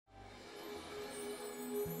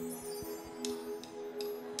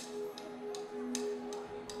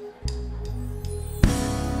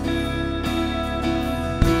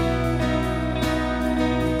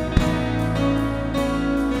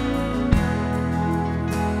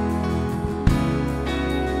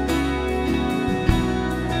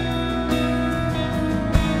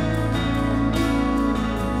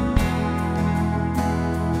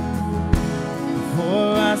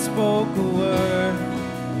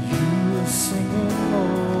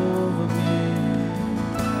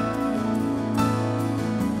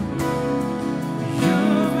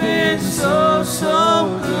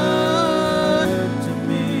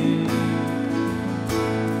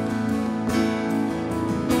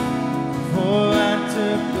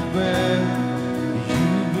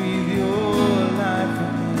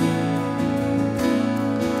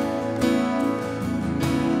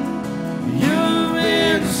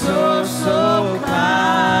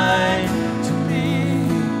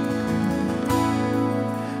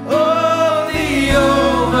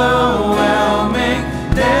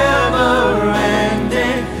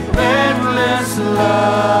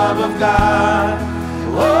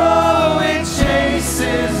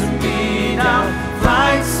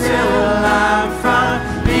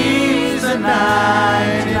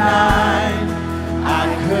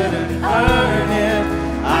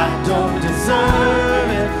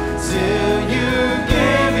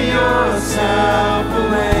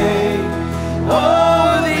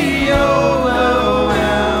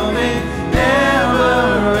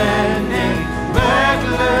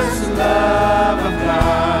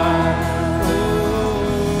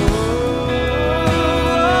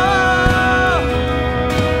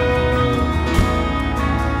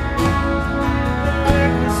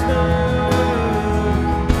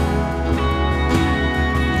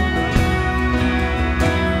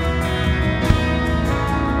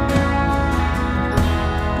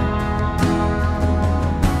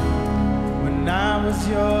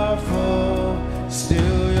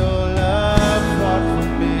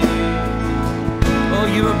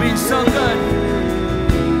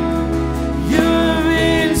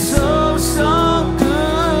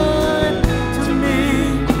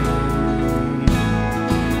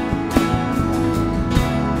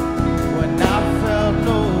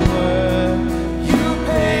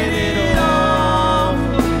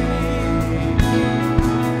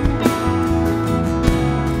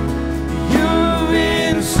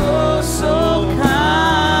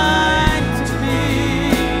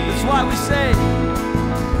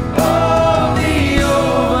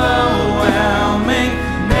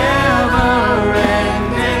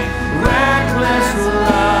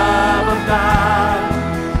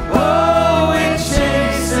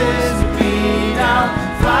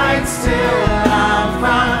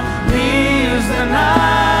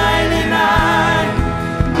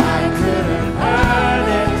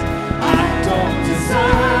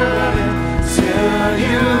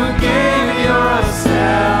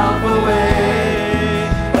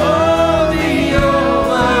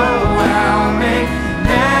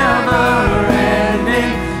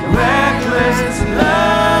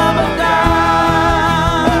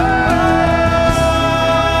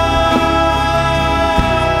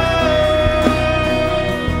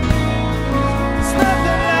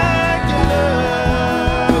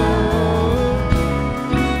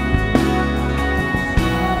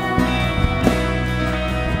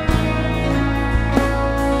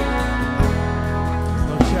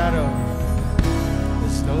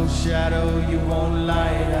you won't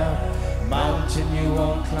light up, mountain you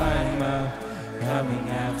won't climb up, coming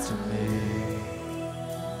after me.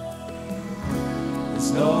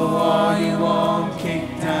 There's no wall you won't kick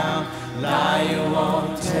down, lie you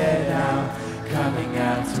won't tear down, coming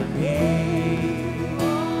after me.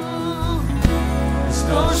 There's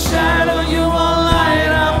no shadow you won't light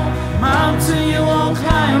up, mountain you won't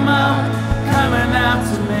climb up, coming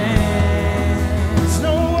after me. There's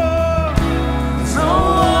no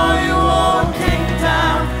wall you won't kick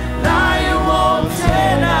down, lie you won't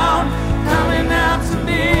tear down, coming after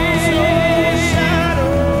me.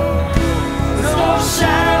 There's no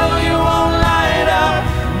shadow you won't light up,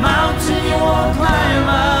 mountain you won't climb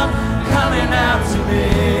up, coming after me.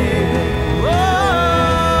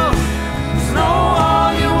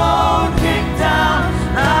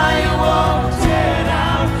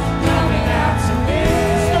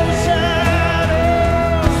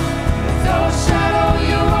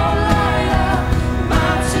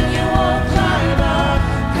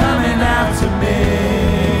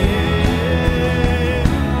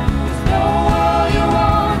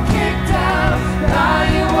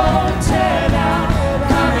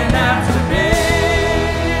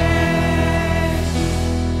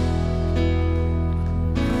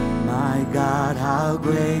 How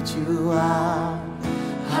great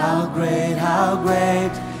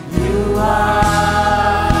you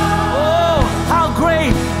are. Oh, how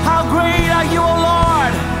great are you, O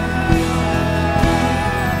Lord.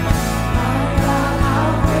 My God, how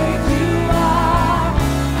great you are.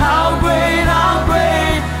 How great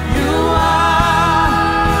you are.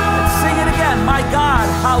 Let's sing it again. My God,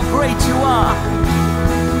 how great you are.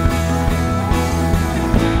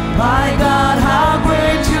 My God, how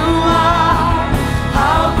great you are.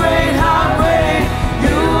 How great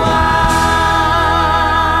you are.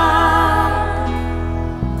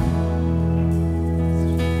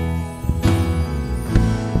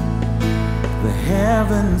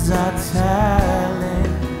 Heavens are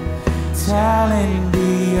telling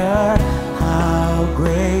the earth how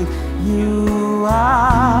great you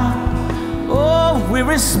are. Oh, we're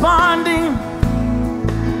responding.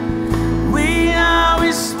 We are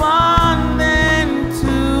responding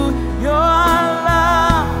to your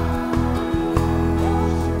love.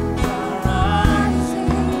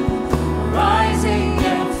 Rising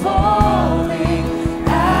and falling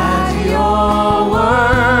at your word.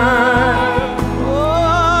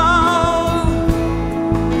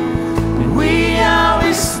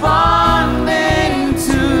 Responding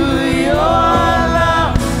to your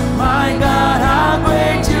love. My God, how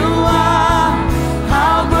great you are.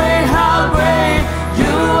 How great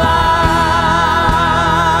you are.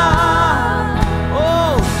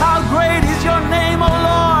 Oh, how great is your name, oh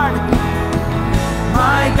Lord.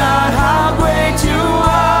 My God, how great you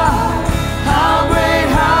are. How great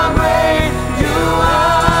you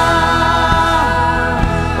are.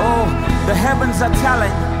 Oh, the heavens are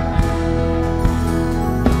telling.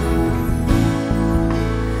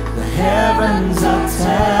 Heavens are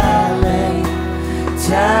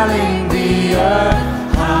telling the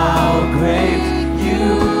earth how great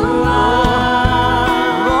you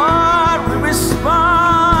are. Lord, we're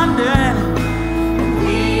responding.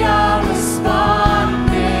 We are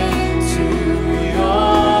responding to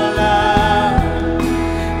your love.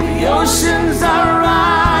 The oceans are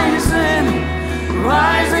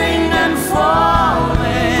rising and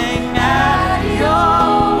falling at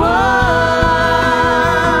your word.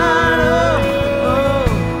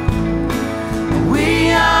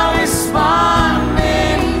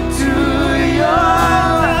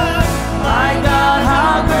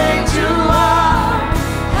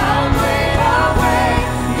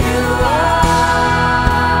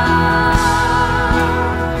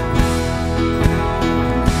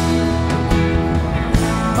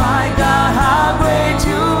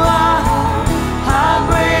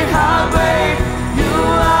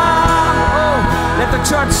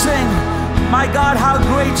 Church, sing, my God, how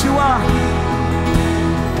great you are.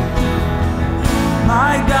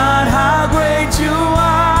 My God, how great you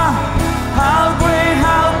are. How great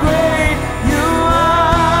you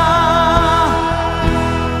are.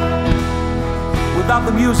 Without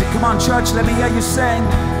the music, come on, church, let me hear you sing.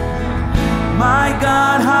 My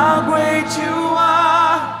God, how great you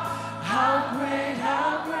are. How great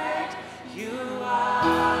you are.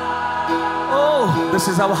 Oh, this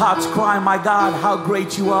is our heart's cry. My God, how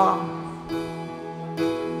great you are.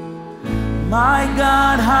 My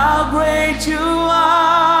God, how great you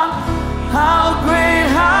are. How great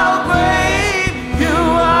you are.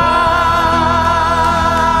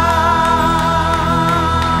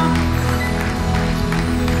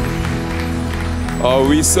 Oh,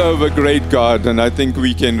 we We serve a great God, and I think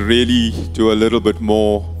we can really do a little bit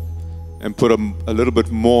more and put a little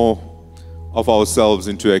bit more of ourselves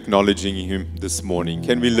into acknowledging Him this morning.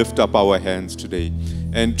 Can we lift up our hands today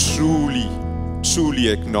and truly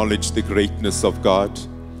acknowledge the greatness of God?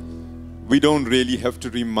 We don't really have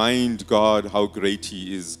to remind God how great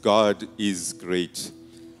He is. God is great.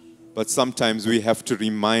 But sometimes we have to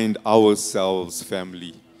remind ourselves,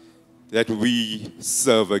 family, that we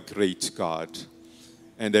serve a great God,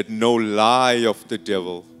 and that no lie of the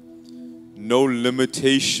devil, no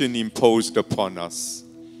limitation imposed upon us,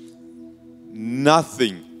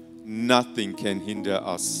 nothing can hinder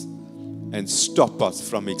us and stop us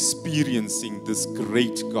from experiencing this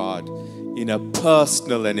great God in a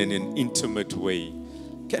personal and in an intimate way.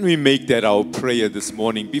 Can we make that our prayer this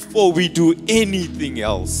morning before we do anything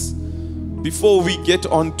else? Before we get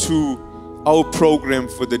on to our program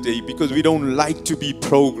for the day, because we don't like to be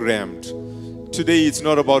programmed. Today it's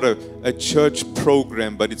not about a church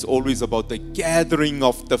program, but it's always about the gathering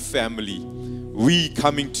of the family. We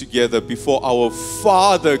coming together before our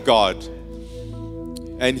Father God.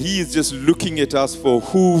 And He is just looking at us for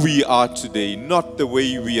who we are today, not the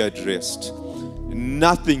way we are dressed.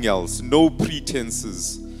 Nothing else, no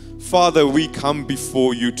pretenses. Father, we come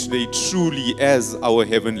before You today truly as our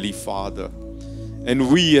Heavenly Father.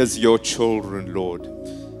 And we as Your children, Lord.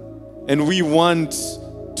 And we want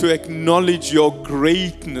to acknowledge Your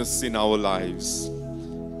greatness in our lives.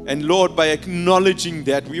 And Lord, by acknowledging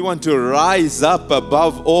that, we want to rise up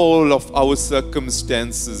above all of our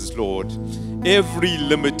circumstances, Lord. Every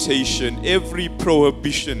limitation, every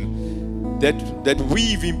prohibition that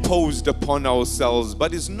we've imposed upon ourselves,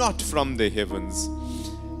 but is not from the heavens.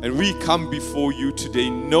 And we come before You today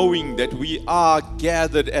knowing that we are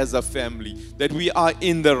gathered as a family, that we are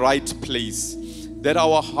in the right place, that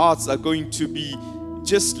our hearts are going to be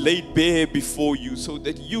just laid bare before You so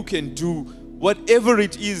that You can do whatever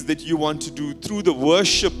it is that You want to do through the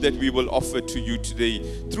worship that we will offer to You today,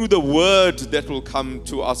 through the word that will come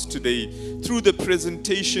to us today, through the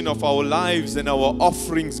presentation of our lives and our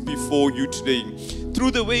offerings before You today, through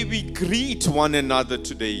the way we greet one another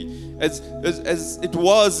today. As it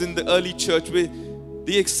was in the early church, where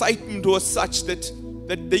the excitement was such that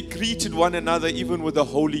they greeted one another even with a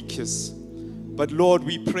holy kiss. But Lord,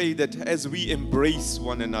 we pray that as we embrace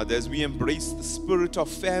one another, as we embrace the spirit of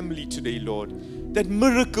family today, Lord, that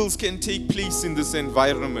miracles can take place in this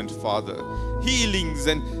environment, Father. Healings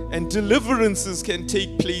and deliverances can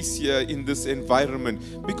take place here in this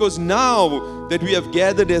environment. Because now that we have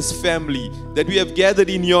gathered as family, that we have gathered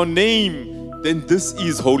in Your name, then this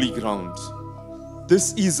is holy ground.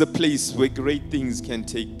 This is a place where great things can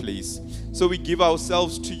take place. So we give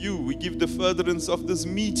ourselves to You. We give the furtherance of this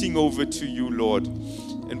meeting over to You, Lord.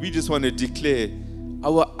 And we just want to declare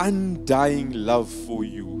our undying love for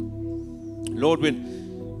You. Lord,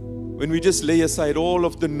 when we just lay aside all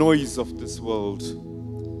of the noise of this world,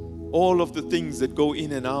 all of the things that go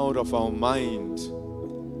in and out of our mind,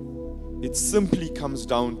 it simply comes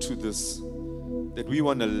down to this, that we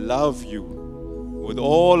want to love You with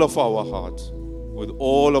all of our heart, with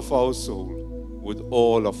all of our soul, with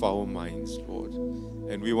all of our minds, Lord.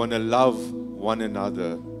 And we want to love one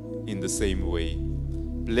another in the same way.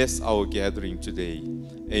 Bless our gathering today.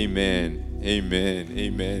 Amen, amen,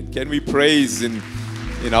 amen. Can we praise in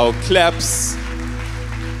our claps?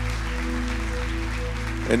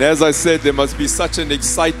 And as I said, there must be such an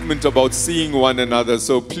excitement about seeing one another.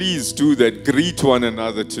 So please do that. Greet one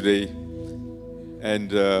another today.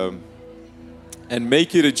 And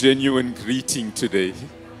make it a genuine greeting today.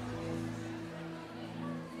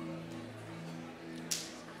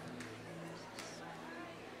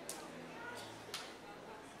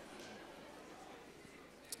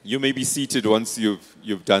 You may be seated once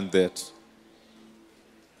you've done that.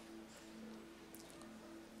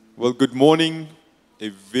 Well, good morning. A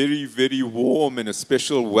very, very warm and a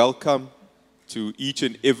special welcome to each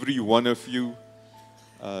and every one of you.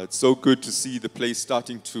 It's so good to see the place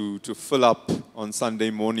starting to fill up on Sunday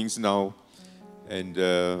mornings now. And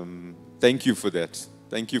thank you for that.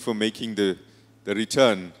 Thank you for making the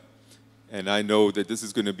return. And I know that this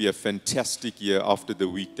is going to be a fantastic year after the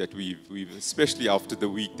week that we've especially after the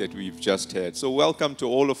week that we've just had. So welcome to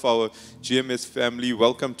all of our GMS family.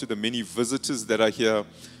 Welcome to the many visitors that are here.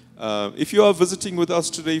 If you are visiting with us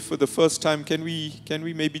today for the first time, can we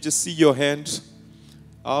maybe just see your hand?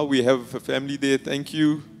 We have a family there. Thank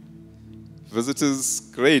you. Visitors,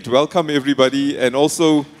 great. Welcome everybody. And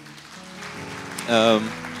also, and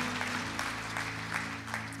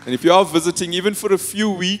if you are visiting even for a few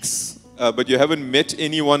weeks, but you haven't met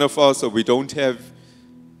any one of us, or we don't have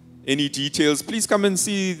any details, please come and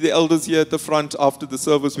see the elders here at the front after the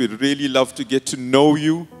service. We'd really love to get to know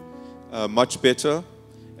you much better.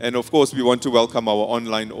 And of course, we want to welcome our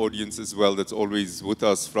online audience as well that's always with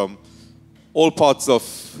us from all parts of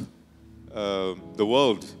the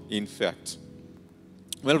world, in fact.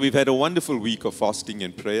 Well, we've had a wonderful week of fasting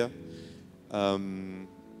and prayer.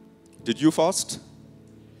 Did you fast?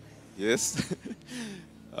 Yes.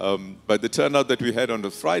 But the turnout that we had on the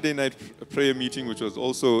Friday night prayer meeting, which was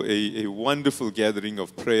also a wonderful gathering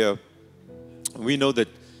of prayer, we know that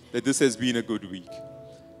this has been a good week.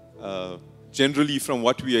 Generally, from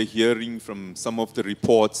what we are hearing from some of the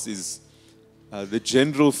reports, is the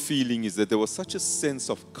general feeling is that there was such a sense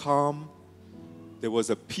of calm. There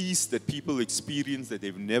was a peace that people experienced that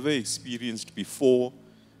they've never experienced before.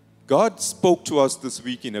 God spoke to us this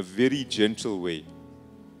week in a very gentle way.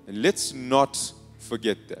 And let's not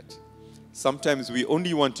forget that. Sometimes we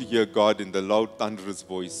only want to hear God in the loud, thunderous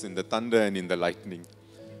voice, in the thunder and in the lightning.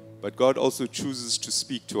 But God also chooses to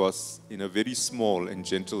speak to us in a very small and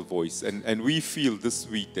gentle voice. And we feel this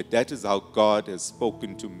week that is how God has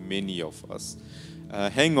spoken to many of us.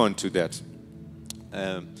 Hang on to that.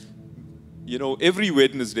 Every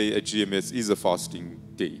Wednesday at GMS is a fasting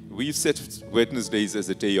day. We've set Wednesdays as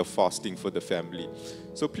a day of fasting for the family.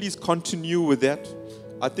 So please continue with that.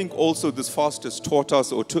 I think also this fast has taught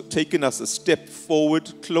us or taken us a step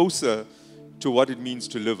forward, closer to what it means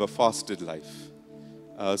to live a fasted life.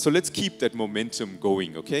 So let's keep that momentum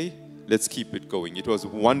going, okay? Let's keep it going. It was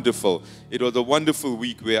wonderful. It was a wonderful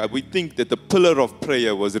week where we think that the pillar of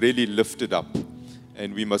prayer was really lifted up.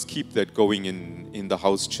 And we must keep that going in the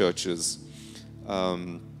house churches.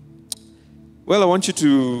 Well, I want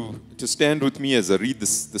you to stand with me as I read the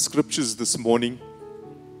scriptures this morning.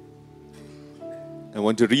 I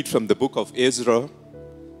want to read from the book of Ezra,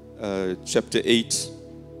 chapter 8,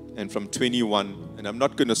 and from 21. And I'm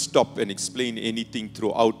not going to stop and explain anything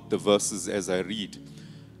throughout the verses as I read.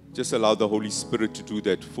 Just allow the Holy Spirit to do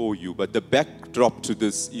that for you. But the backdrop to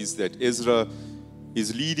this is that Ezra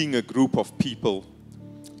is leading a group of people.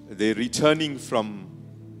 They're returning from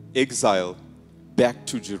exile back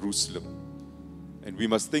to Jerusalem. And we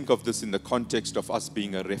must think of this in the context of us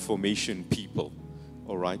being a Reformation people.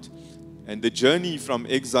 All right? And the journey from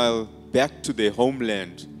exile back to their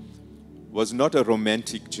homeland was not a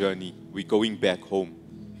romantic journey. We're going back home.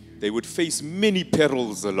 They would face many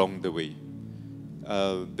perils along the way.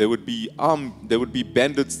 There would be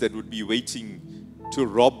bandits that would be waiting to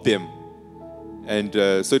rob them. And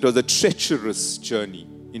so it was a treacherous journey.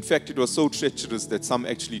 In fact, it was so treacherous that some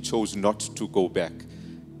actually chose not to go back.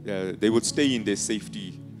 They would stay in their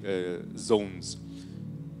safety zones.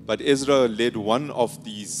 But Ezra led one of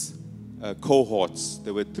these cohorts.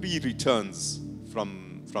 There were 3 returns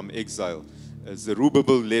from exile.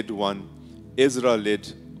 Zerubbabel led one, Ezra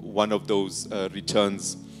led one of those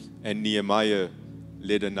returns, and Nehemiah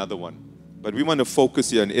led another one. But we want to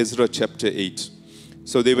focus here on Ezra chapter 8.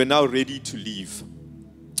 So they were now ready to leave.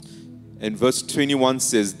 And verse 21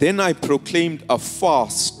 says, "Then I proclaimed a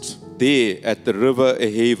fast there at the river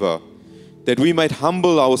Ahava, that we might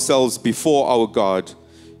humble ourselves before our God,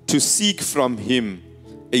 to seek from him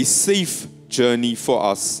a safe journey for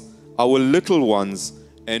us, our little ones,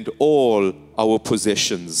 and all our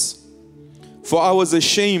possessions. For I was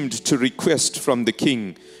ashamed to request from the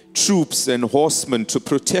king troops and horsemen to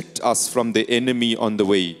protect us from the enemy on the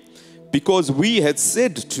way, because we had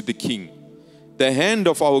said to the king, the hand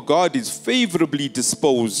of our God is favorably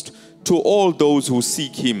disposed to all those who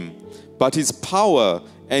seek him, but his power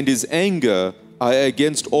and his anger are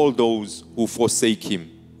against all those who forsake him.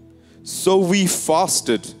 So we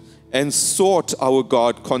fasted and sought our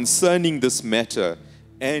God concerning this matter,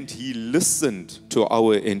 and he listened to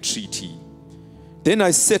our entreaty. Then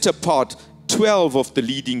I set apart 12 of the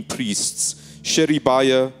leading priests,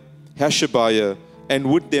 Sherebiah, Hashabiah,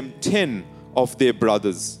 and with them 10 of their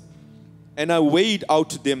brothers. And I weighed out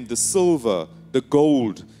to them the silver, the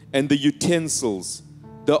gold, and the utensils,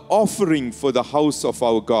 the offering for the house of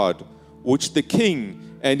our God, which the king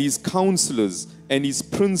and his counselors and his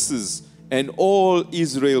princes and all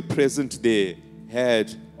Israel present there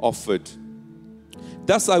had offered.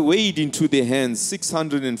 Thus I weighed into their hands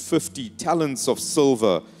 650 talents of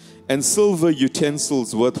silver, and silver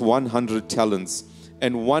utensils worth 100 talents,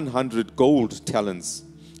 and 100 gold talents,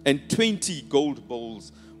 and 20 gold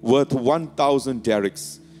bowls worth 1,000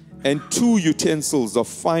 derricks, and 2 utensils of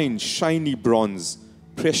fine shiny bronze,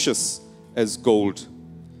 precious as gold.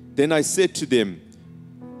 Then I said to them,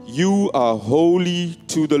 you are holy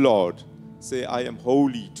to the Lord. Say, I am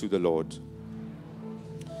holy to the Lord.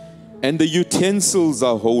 And the utensils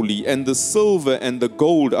are holy, and the silver and the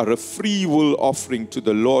gold are a free will offering to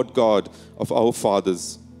the Lord God of our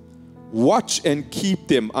fathers. Watch and keep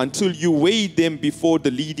them until you weigh them before the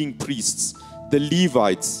leading priests, the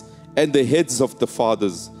Levites, and the heads of the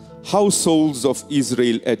fathers, households of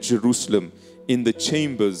Israel at Jerusalem, in the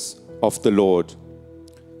chambers of the Lord.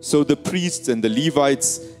 So the priests and the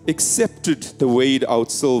Levites accepted the weighed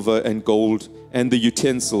out silver and gold and the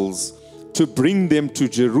utensils to bring them to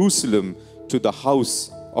Jerusalem, to the house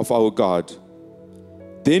of our God.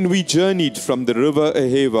 Then we journeyed from the river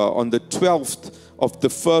Ahava on the 12th of the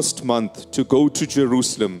first month to go to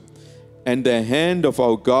Jerusalem, and the hand of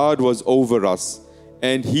our God was over us,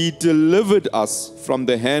 and he delivered us from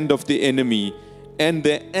the hand of the enemy and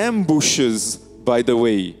the ambushes by the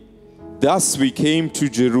way. Thus we came to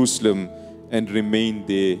Jerusalem and remained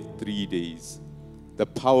there 3 days. The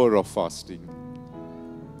power of fasting.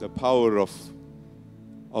 The power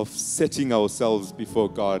of setting ourselves before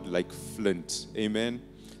God like flint. Amen.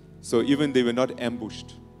 So even they were not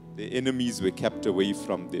ambushed. The enemies were kept away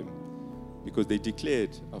from them because they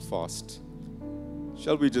declared a fast.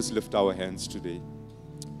 Shall we just lift our hands today?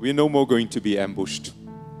 We're no more going to be ambushed.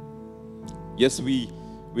 Yes, we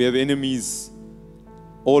have enemies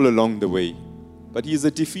all along the way, but he is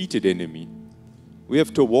a defeated enemy. We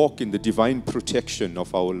have to walk in the divine protection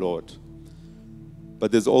of our Lord.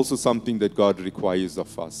 But there's also something that God requires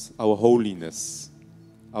of us, our holiness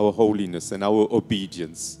and our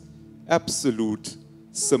obedience. Absolute,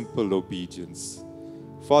 simple obedience.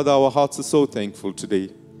 Father, our hearts are so thankful today.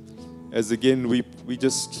 As again, we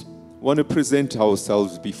just want to present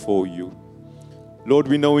ourselves before you. Lord,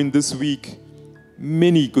 we know in this week,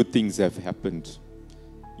 many good things have happened.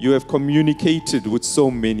 You have communicated with so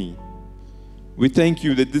many. We thank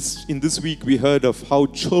you that in this week we heard of how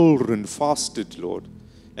children fasted, Lord,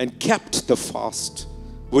 and kept the fast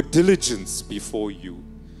with diligence before you.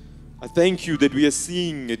 I thank you that we are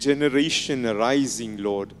seeing a generation arising,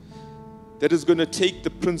 Lord, that is going to take the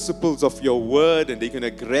principles of your word and they're going to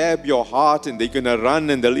grab your heart and they're going to run,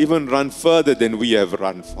 and they'll even run further than we have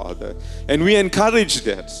run, Father. And we encourage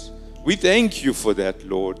that. We thank you for that,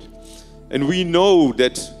 Lord. And we know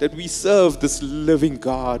that we serve this living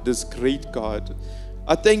God, this great God.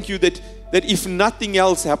 I thank you that if nothing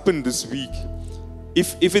else happened this week,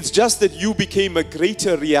 if it's just that you became a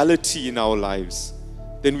greater reality in our lives,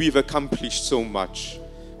 then we've accomplished so much.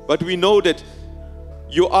 But we know that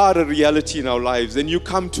you are a reality in our lives, and you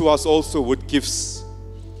come to us also with gifts.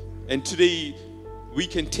 And today we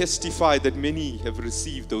can testify that many have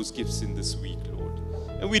received those gifts in this week, Lord.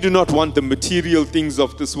 And we do not want the material things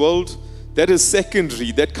of this world. That is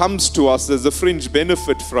secondary. That comes to us as a fringe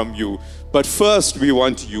benefit from you. But first we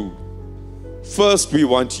want you. First we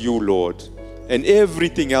want you, Lord. And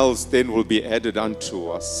everything else then will be added unto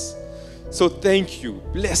us. So thank you.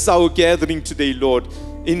 Bless our gathering today, Lord.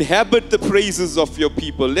 Inhabit the praises of your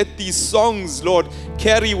people. Let these songs, Lord,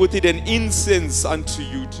 carry with it an incense unto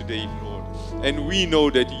you today, Lord. And we know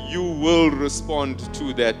that you will respond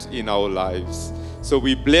to that in our lives. So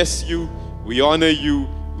we bless you. We honor you.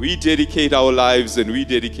 We dedicate our lives and we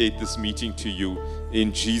dedicate this meeting to you.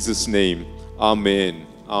 In Jesus' name. Amen.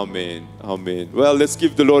 Amen. Amen. Well, let's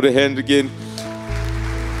give the Lord a hand again.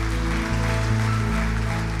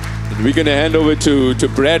 And we're going to hand over to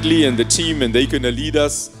Bradley and the team, and they're going to lead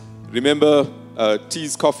us. Remember,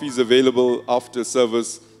 tea's coffee is available after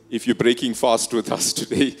service. If you're breaking fast with us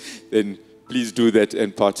today, then please do that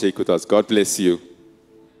and partake with us. God bless you.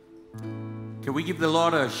 Can we give the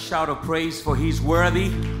Lord a shout of praise, for He's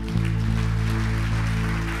worthy?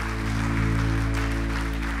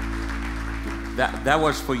 That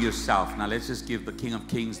was for yourself. Now let's just give the King of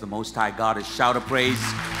Kings, the Most High God, a shout of praise.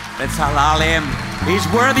 Let's halal Him. He's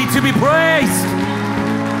worthy to be praised.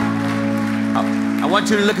 I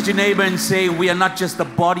want you to look at your neighbor and say, we are not just the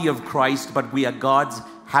body of Christ, but we are God's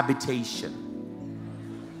habitation.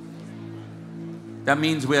 That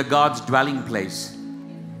means we are God's dwelling place.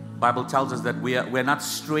 The Bible tells us that we're not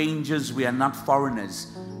strangers, we are not foreigners,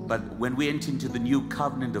 but when we enter into the new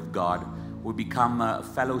covenant of God, we become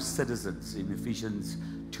fellow citizens. In Ephesians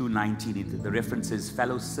 2:19, the reference is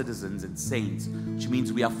fellow citizens and saints, which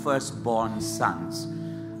means we are firstborn sons.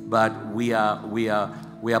 But we are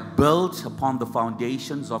built upon the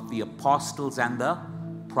foundations of the apostles and the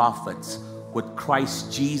prophets, with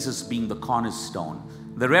Christ Jesus being the cornerstone.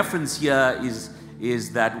 The reference here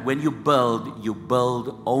is that when you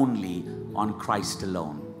build only on Christ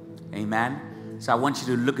alone. Amen. So I want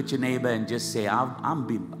you to look at your neighbor and just say, I'm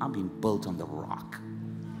being built on the rock.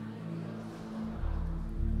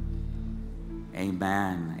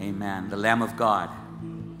 Amen. Amen. The Lamb of God.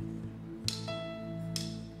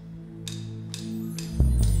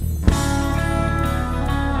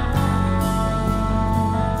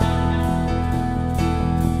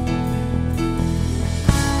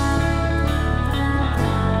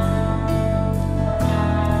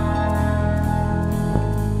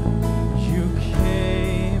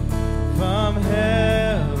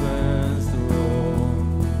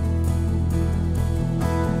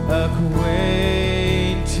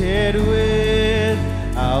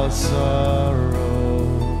 our sorrow,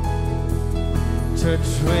 to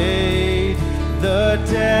trade the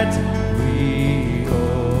debt we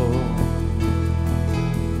owe.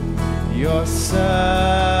 You're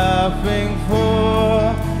suffering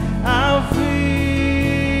for our freedom.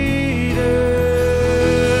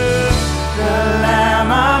 The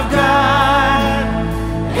Lamb of God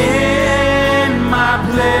in my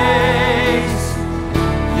place,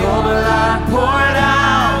 your blood poured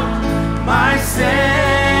out, my sin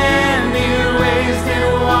erased. It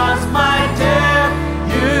was my death,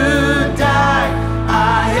 you died,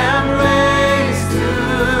 I am raised to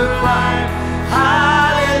life.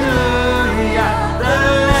 Hallelujah, the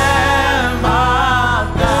Lamb of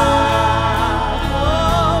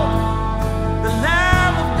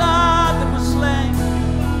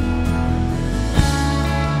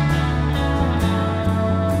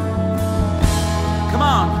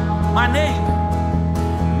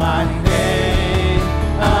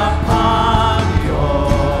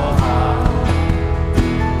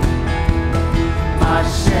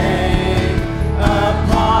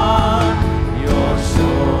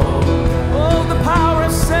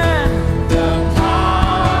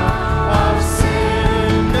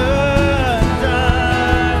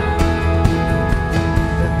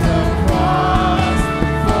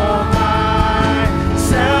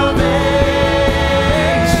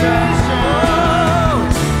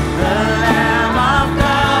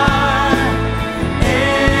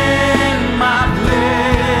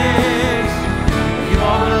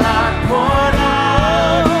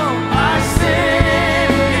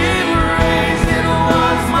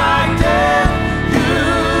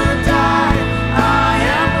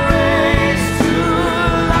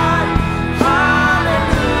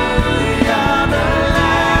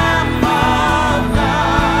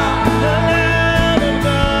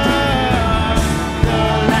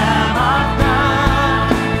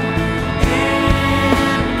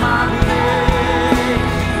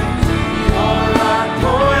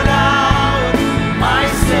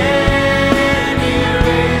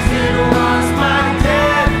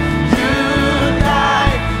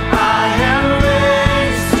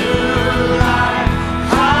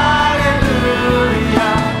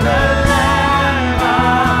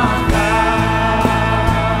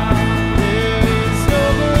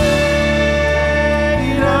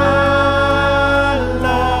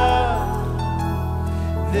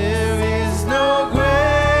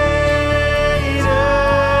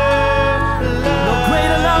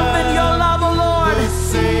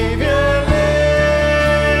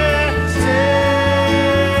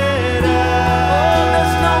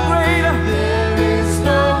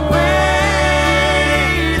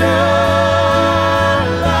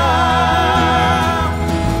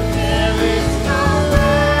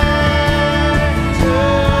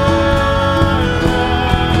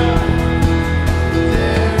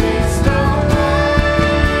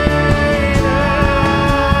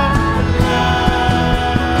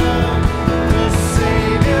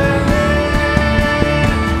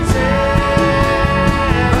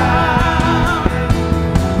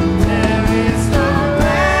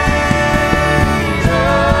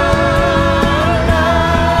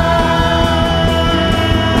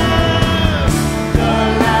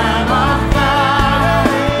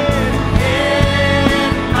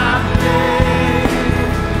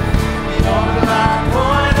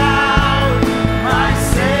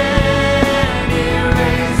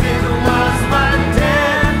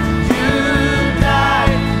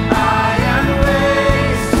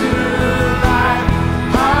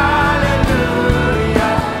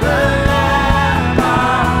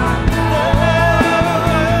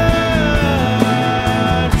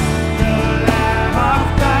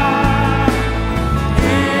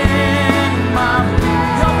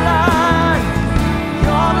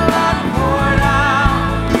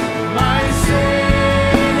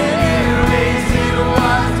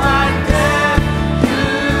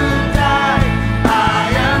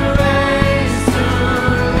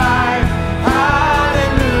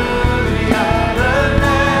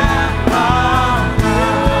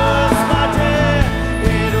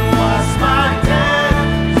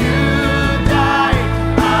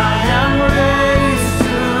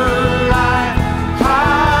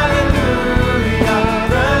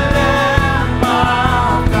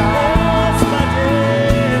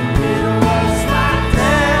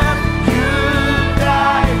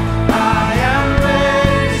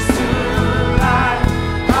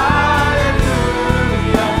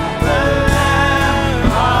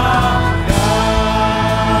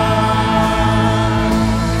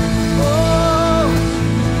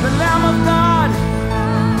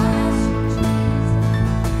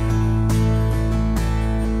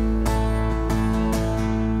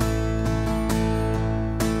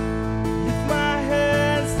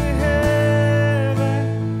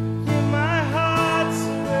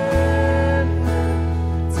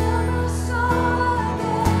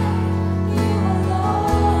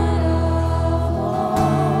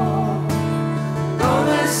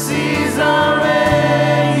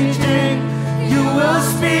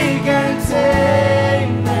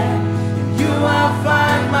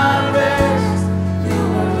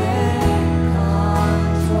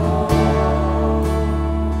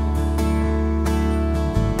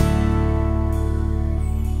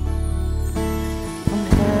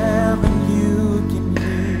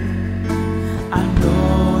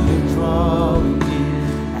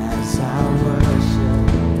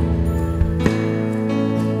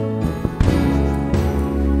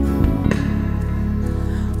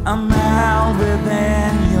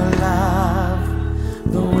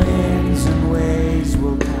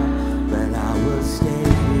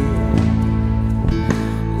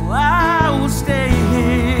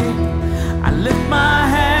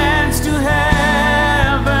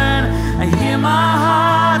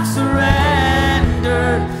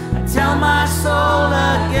tell my soul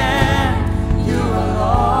again, you are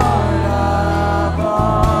Lord of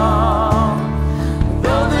all.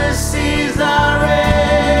 Though the seas are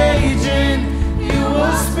raging, you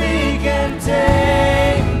will speak and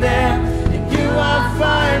tame them. And you will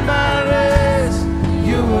find my rest,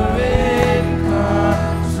 you are in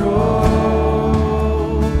control.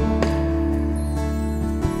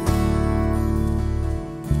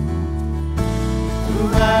 Through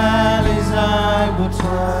valleys I will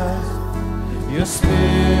trust, your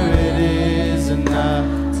spirit is enough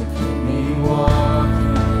to keep me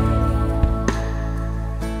walking.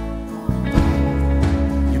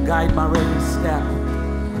 You guide my every step.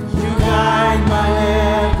 You guide my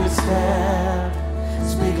every step.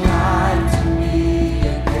 Speak life to me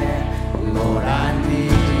again. Lord, I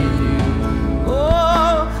need you.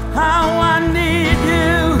 Oh, how I need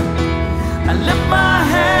you. I lift my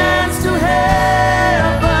hands to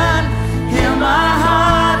heaven. Hear my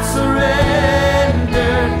heart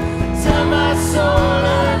surrender. Tell my soul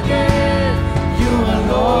again, you are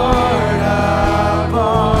Lord of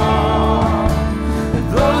all.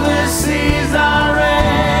 Though the seas are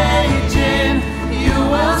raging, you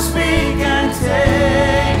will speak and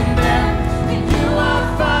tame them. And you will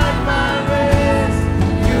find my rest,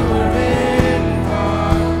 you are in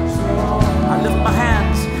control. I lift my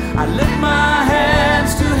hands, I lift my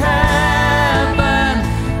hands to heaven.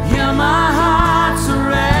 Hear my heart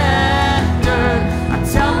surrender. I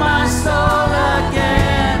tell my soul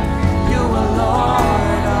again, you are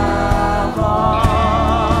Lord of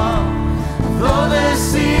all. Though the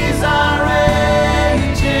seas are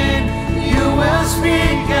raging, you will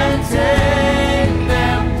speak and tame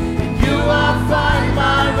them. And you will find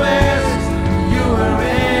my rest, you are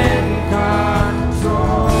in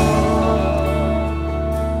control.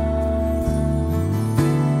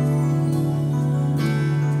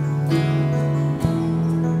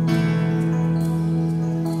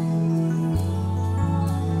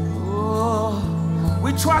 Oh, we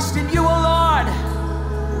trust in you, O Lord,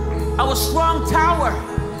 our strong tower.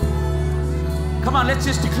 Come on, let's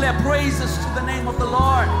just declare praises to the name of the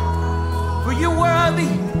Lord. For you're worthy.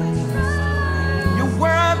 You're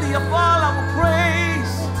worthy of all our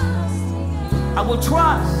praise. I will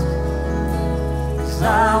trust. 'Cause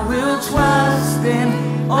I will trust in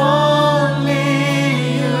only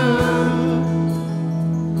you.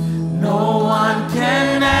 No one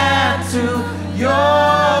can add to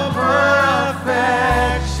your perfection.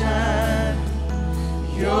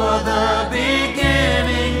 You're the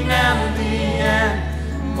beginning and the end,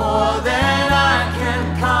 more than I can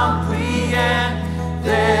comprehend.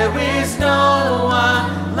 There is no one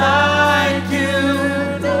like you.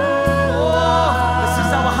 Oh, this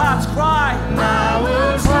is our heart's cry. I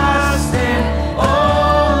will trust in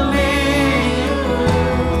only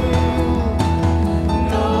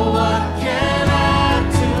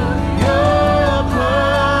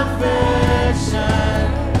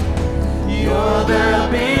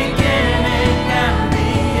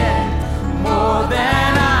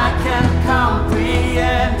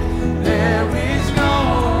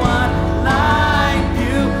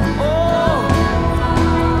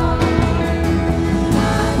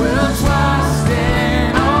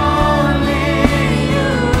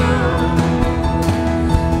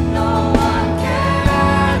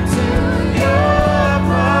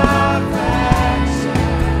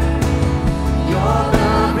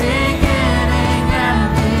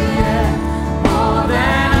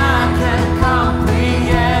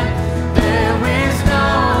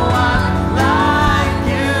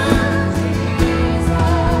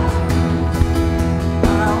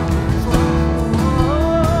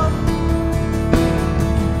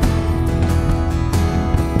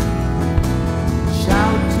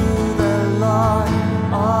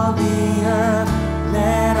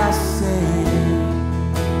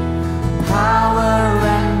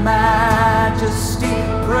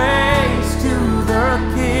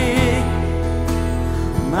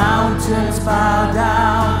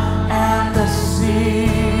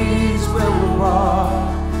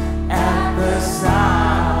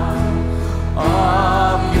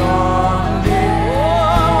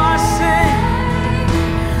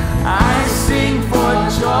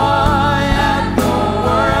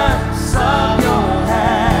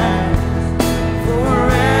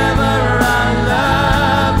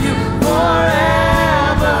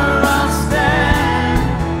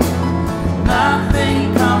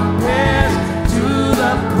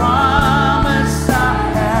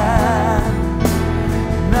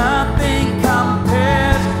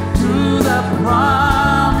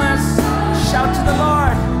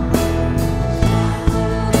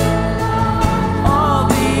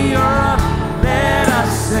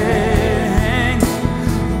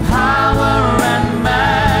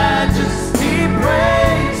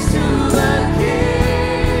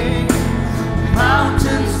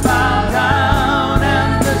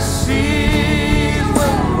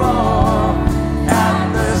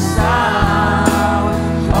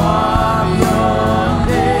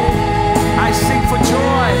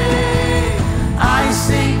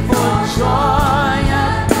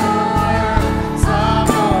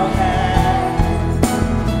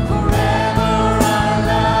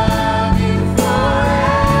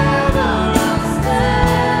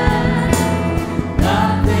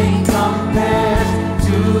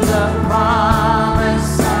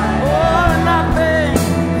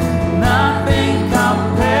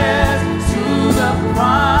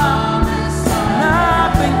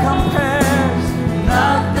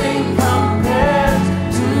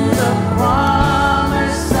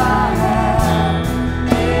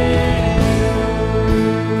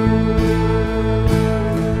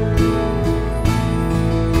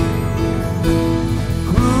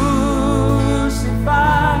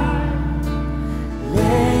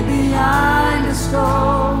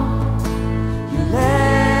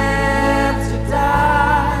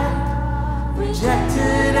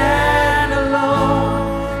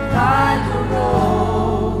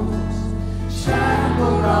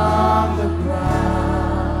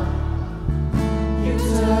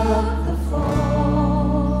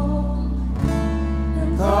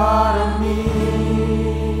me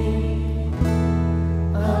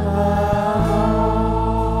alone.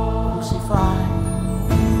 Crucified,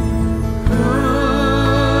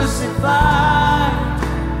 crucified,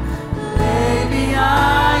 lay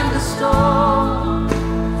behind the stone.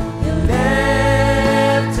 You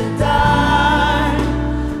lived to die,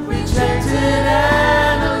 rejected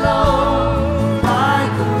and alone,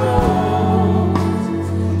 like a rose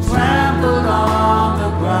trampled on the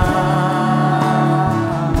ground.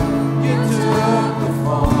 You took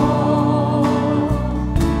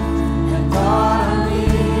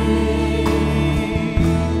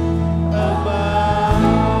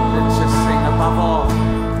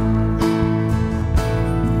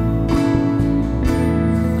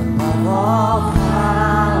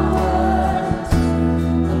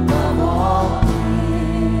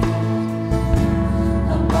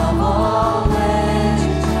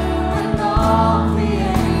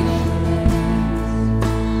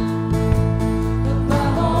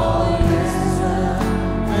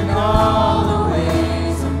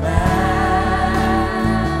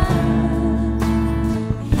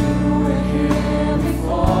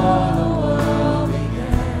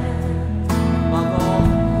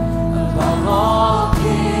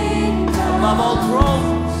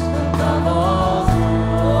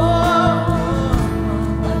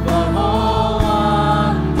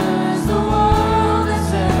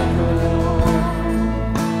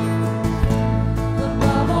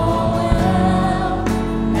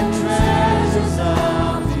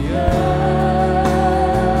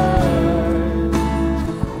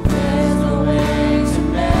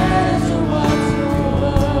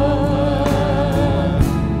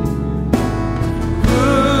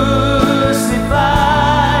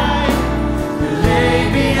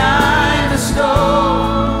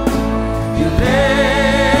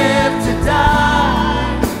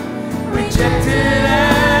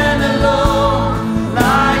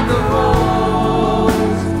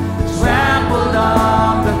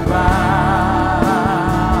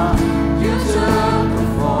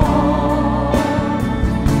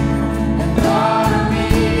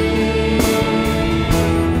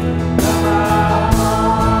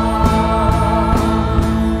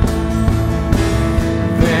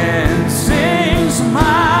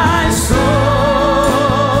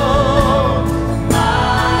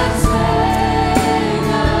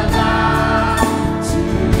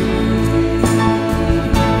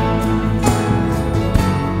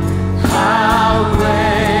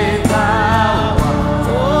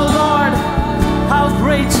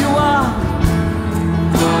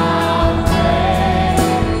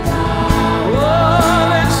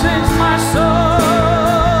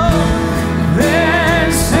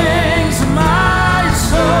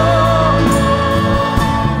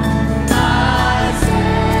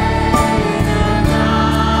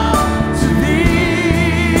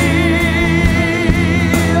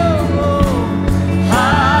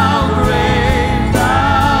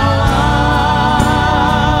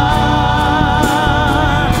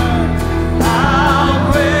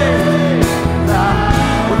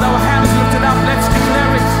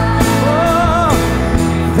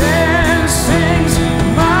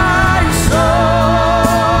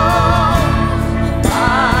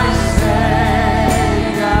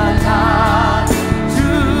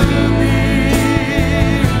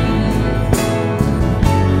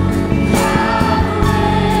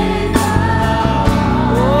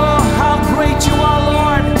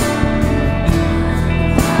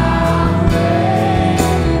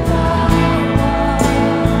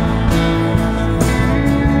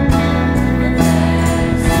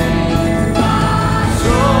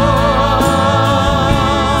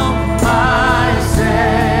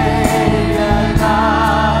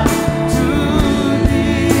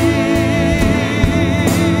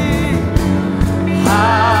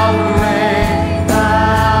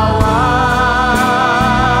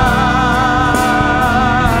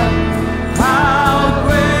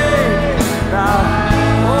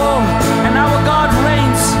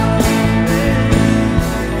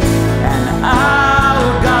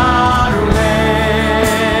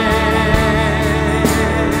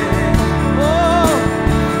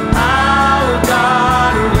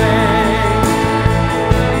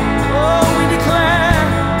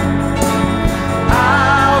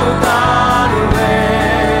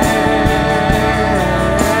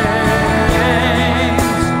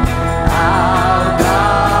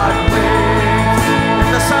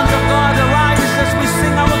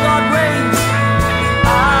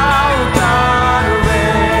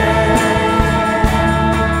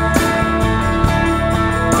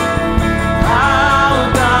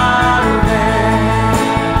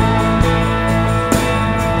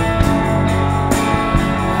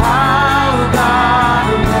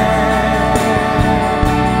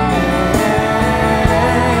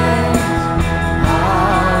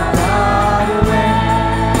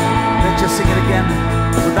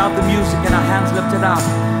without the music and our hands lifted up.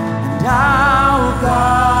 And our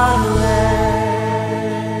God reigns.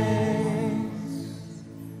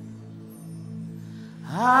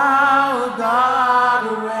 Our God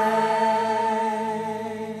reigns.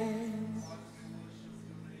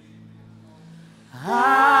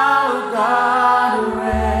 Our God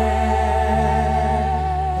reigns.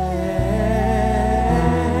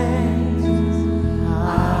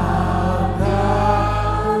 Our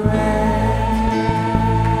God reigns.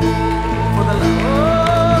 For the Lord,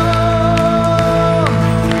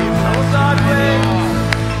 our God reigns.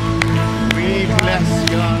 We bless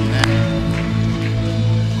your name.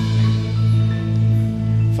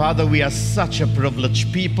 Father, we are such a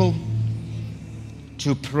privileged people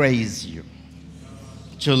to praise you,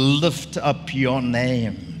 to lift up your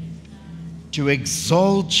name, to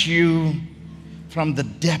exalt you from the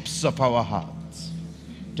depths of our hearts,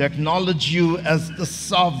 to acknowledge you as the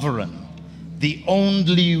sovereign, the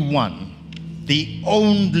only one, the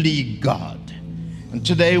only God. And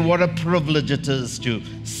today, what a privilege it is to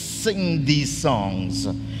sing these songs,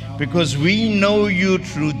 because we know you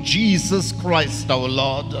through Jesus Christ our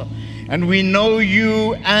Lord, and we know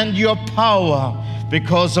you and your power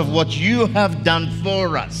because of what you have done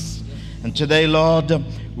for us. And today, Lord,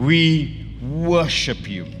 we worship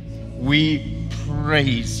you. We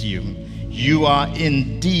praise you. You are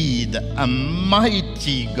indeed a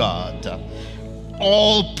mighty God,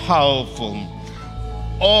 all powerful,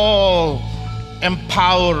 all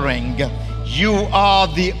empowering. You are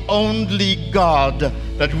the only God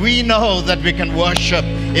that we know that we can worship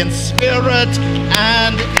in spirit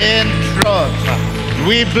and in truth.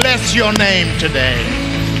 We bless your name today.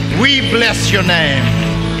 We bless your name.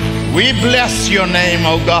 We bless your name,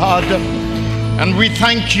 oh God. And we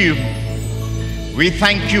thank you. We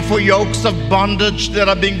thank you for yokes of bondage that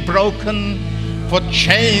are being broken, for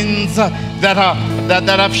chains that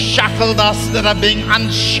have shackled us, that are being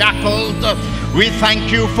unshackled. We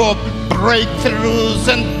thank you for breakthroughs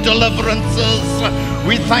and deliverances.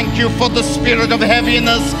 We thank you for the spirit of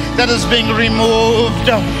heaviness that is being removed.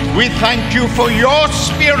 We thank you for your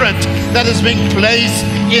spirit that is being placed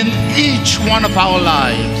in each one of our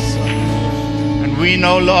lives. And we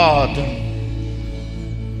know, Lord,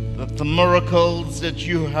 that the miracles that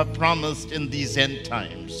you have promised in these end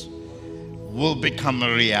times will become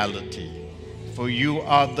a reality. For you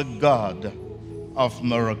are the God of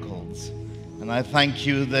miracles. And I thank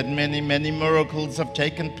you that many, many miracles have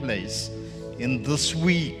taken place in this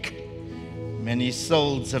week. Many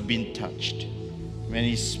souls have been touched.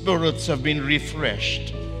 Many spirits have been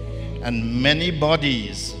refreshed. And many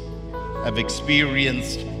bodies have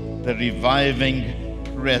experienced the reviving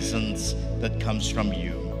presence that comes from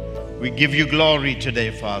you. We give you glory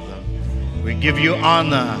today, Father. We give you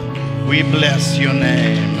honor. We bless your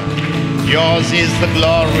name. Yours is the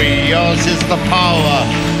glory. Yours is the power.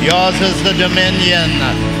 Yours is the dominion.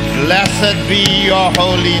 Blessed be your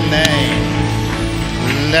holy name.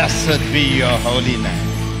 Blessed be your holy name.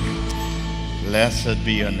 Blessed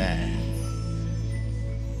be your name.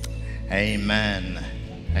 Amen.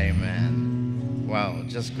 Amen. Wow,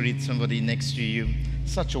 just greet somebody next to you.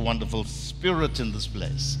 Such a wonderful spirit in this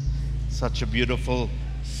place. Such a beautiful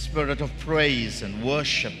spirit of praise and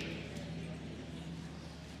worship.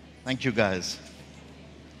 Thank you, guys.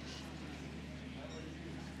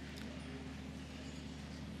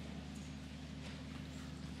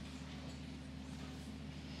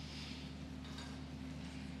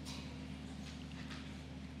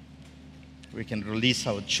 We can release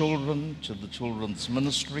our children to the children's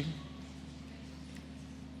ministry.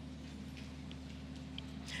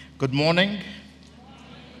 Good morning.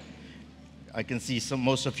 I can see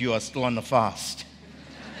most of you are still on a fast.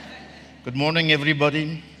 Good morning,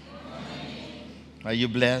 everybody. Are you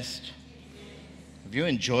blessed? Have you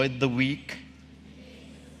enjoyed the week?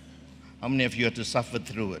 How many of you had to suffer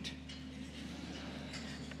through it?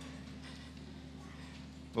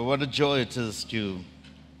 But what a joy it is to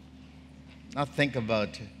not think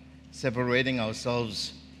about separating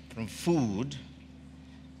ourselves from food,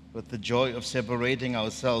 but the joy of separating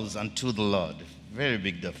ourselves unto the Lord. Very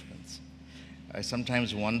big difference. I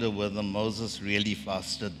sometimes wonder whether Moses really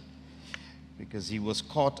fasted, because he was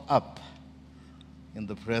caught up in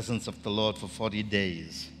the presence of the Lord for 40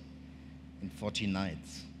 days and 40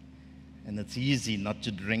 nights. And it's easy not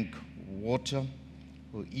to drink water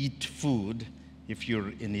or eat food if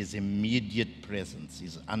you're in his immediate presence,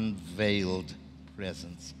 his unveiled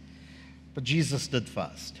presence. But Jesus did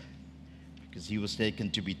fast because he was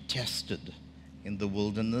taken to be tested in the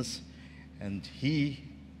wilderness, and he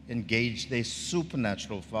engaged a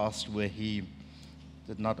supernatural fast where he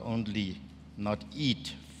did not only not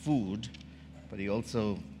eat food, but he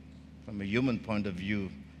also from a human point of view,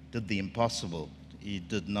 did the impossible. He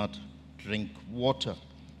did not drink water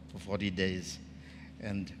for 40 days.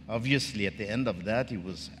 And obviously, at the end of that, he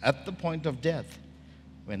was at the point of death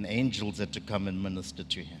when angels had to come and minister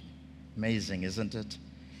to him. Amazing, isn't it?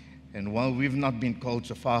 And while we've not been called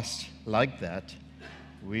to fast like that,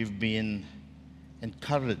 we've been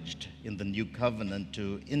encouraged in the new covenant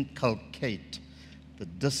to inculcate the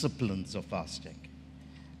disciplines of fasting.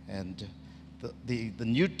 And the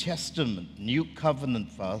New Testament, New Covenant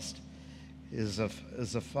fast is a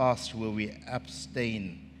fast where we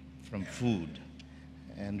abstain from food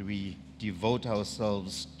and we devote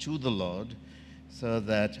ourselves to the Lord so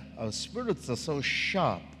that our spirits are so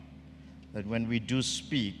sharp that when we do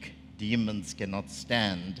speak, demons cannot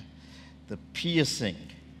stand the piercing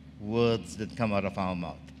words that come out of our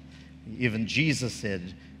mouth. Even Jesus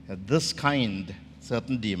said that this kind,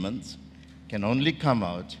 certain demons, can only come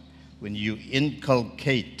out when you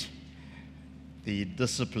inculcate the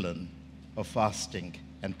discipline of fasting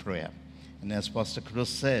and prayer. And as Pastor Chris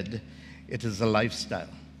said, it is a lifestyle.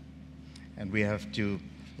 And we have to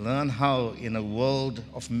learn how, in a world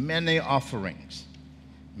of many offerings,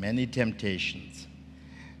 many temptations,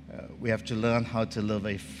 we have to learn how to live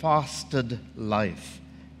a fasted life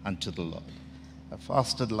unto the Lord. A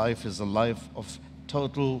fasted life is a life of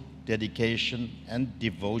total dedication and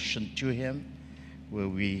devotion to Him, where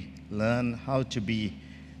we learn how to be,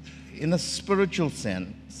 in a spiritual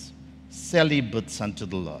sense, celibates unto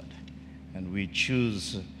the Lord. And we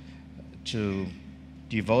choose to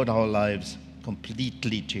devote our lives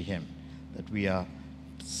completely to Him, that we are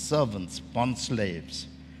servants, bond slaves.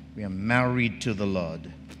 We are married to the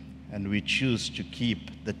Lord, and we choose to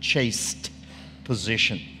keep the chaste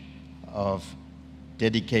position of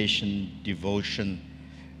dedication, devotion,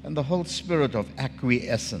 and the whole spirit of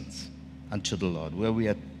acquiescence unto the Lord, where we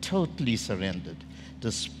are totally surrendered,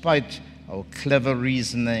 despite our clever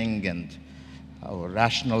reasoning and our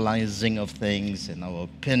rationalizing of things and our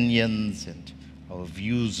opinions and our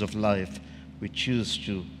views of life. We choose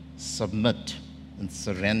to submit and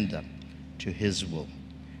surrender to His will.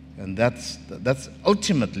 And that's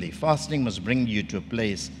ultimately, fasting must bring you to a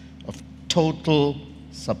place of total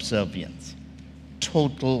subservience,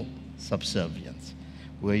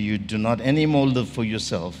 where you do not anymore live for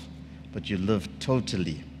yourself, but you live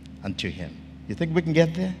totally unto Him. You think we can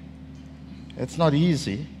get there? It's not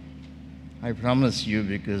easy, I promise you,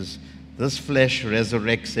 because this flesh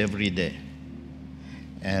resurrects every day.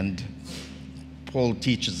 And Paul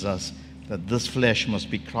teaches us that this flesh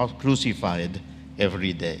must be crucified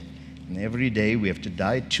every day. And every day we have to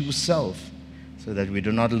die to self, so that we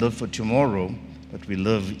do not live for tomorrow, but we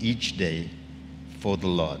live each day for the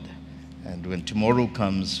Lord. And when tomorrow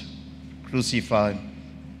comes, crucify,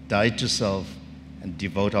 die to self, and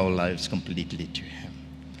devote our lives completely to Him.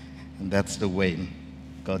 And that's the way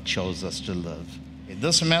God chose us to live.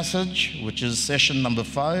 This message, which is session number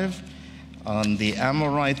 5 on the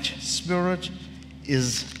Amorite spirit,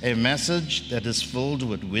 is a message that is filled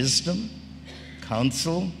with wisdom,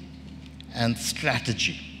 counsel, and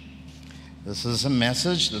strategy. This is a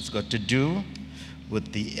message that's got to do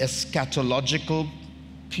with the eschatological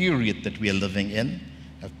period that we are living in,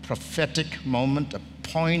 a prophetic moment, a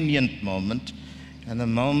poignant moment, and a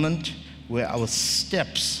moment where our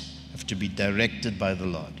steps have to be directed by the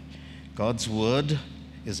Lord. God's word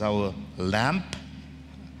is our lamp,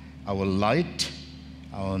 our light,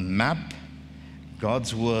 our map.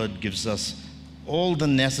 God's word gives us all the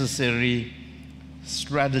necessary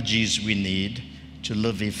strategies we need to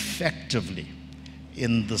live effectively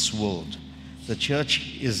in this world. The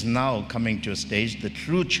church is now coming to a stage, the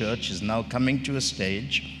true church is now coming to a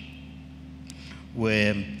stage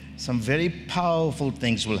where some very powerful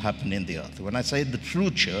things will happen in the earth. When I say the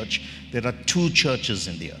true church, there are 2 churches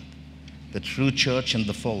in the earth, the true church and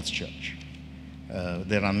the false church.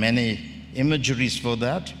 There are many imageries for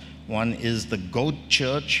that. One is the goat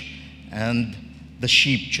church and the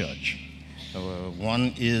sheep church.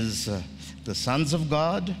 One is the sons of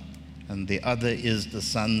God, and the other is the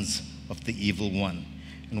sons of the evil one.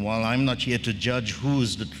 And while I'm not here to judge who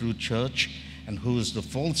is the true church and who is the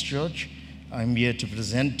false church, I'm here to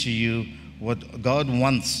present to you what God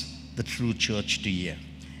wants the true church to hear.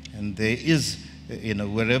 And there is,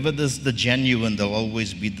 wherever there's the genuine, there'll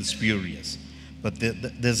always be the spurious. But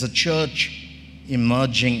there's a church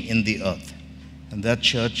emerging in the earth. And that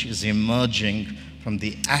church is emerging from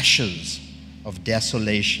the ashes of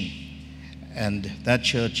desolation. And that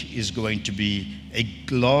church is going to be a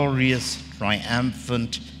glorious,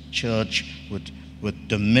 triumphant church with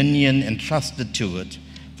dominion entrusted to it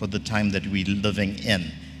for the time that we're living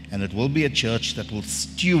in. And it will be a church that will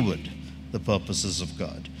steward the purposes of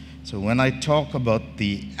God. So when I talk about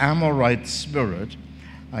the Amorite spirit,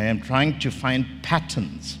 I am trying to find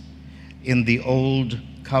patterns in the Old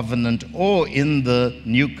Covenant or in the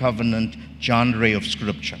New Covenant genre of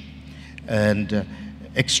Scripture, and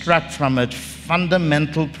extract from it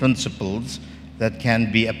fundamental principles that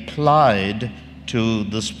can be applied to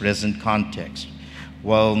this present context.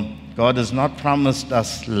 Well, God has not promised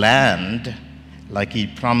us land like He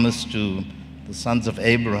promised to the sons of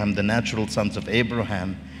Abraham, the natural sons of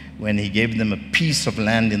Abraham, when He gave them a piece of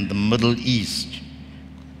land in the Middle East,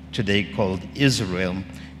 today called Israel.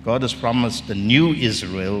 God has promised the new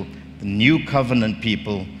Israel, the new covenant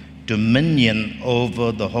people, dominion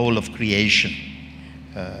over the whole of creation.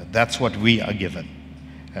 That's what we are given.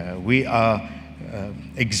 We are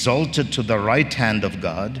exalted to the right hand of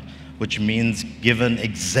God, which means given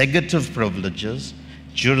executive privileges,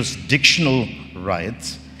 jurisdictional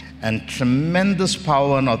rights, and tremendous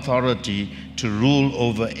power and authority to rule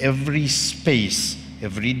over every space,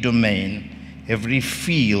 every domain, every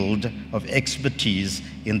field of expertise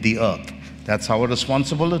in the earth. That's our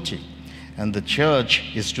responsibility. And the church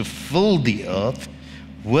is to fill the earth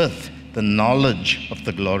with the knowledge of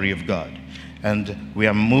the glory of God. And we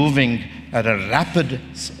are moving at a rapid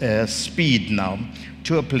speed now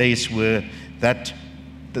to a place where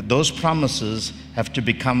those promises have to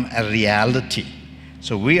become a reality.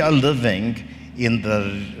 So we are living in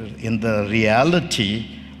the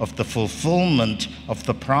reality of the fulfillment of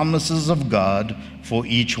the promises of God for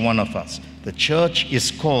each one of us. The church is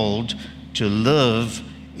called to live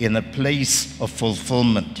in a place of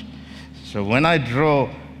fulfillment. So when I draw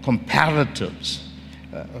comparatives,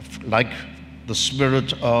 like the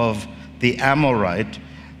spirit of the Amorite,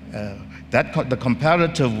 the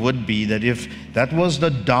comparative would be that if that was the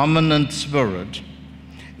dominant spirit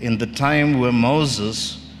in the time where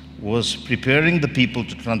Moses was preparing the people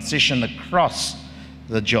to transition across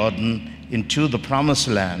the Jordan into the promised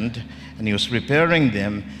land, and he was preparing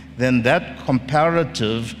them, then that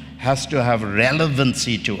comparative has to have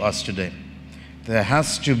relevancy to us today. There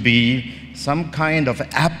has to be some kind of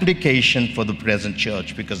application for the present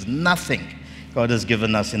church, because nothing God has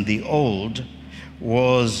given us in the old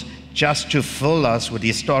was just to fill us with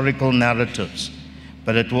historical narratives,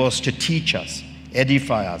 but it was to teach us,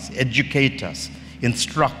 edify us, educate us,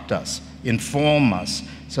 instruct us, inform us,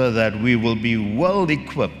 so that we will be well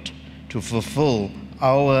equipped to fulfill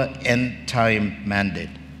our end time mandate.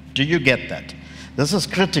 Do you get that? This is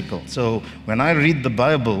critical. So when I read the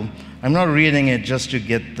Bible, I'm not reading it just to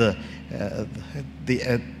get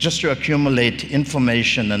just to accumulate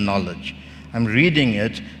information and knowledge. I'm reading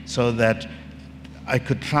it so that I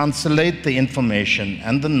could translate the information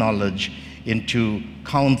and the knowledge into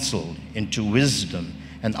counsel, into wisdom,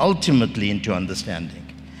 and ultimately into understanding.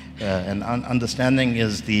 And understanding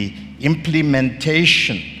is the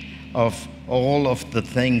implementation of all of the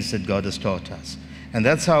things that God has taught us. And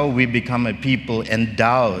that's how we become a people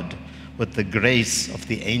endowed with the grace of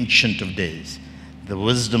the Ancient of Days. The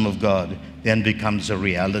wisdom of God then becomes a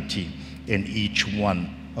reality in each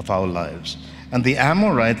one of our lives. And the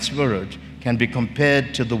Amorite spirit can be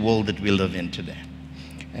compared to the world that we live in today.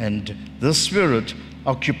 And this spirit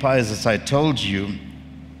occupies, as I told you,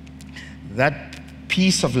 that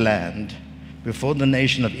piece of land before the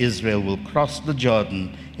nation of Israel will cross the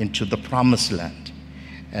Jordan into the promised land.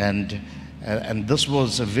 And this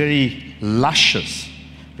was a very luscious,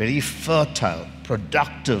 very fertile,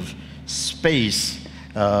 productive space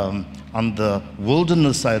on the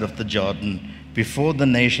wilderness side of the Jordan before the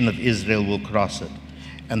nation of Israel will cross it.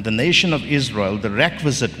 And the nation of Israel, the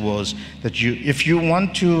requisite was that if you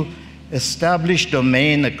want to establish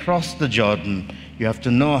domain across the Jordan, you have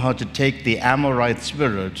to know how to take the Amorite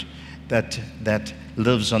spirit that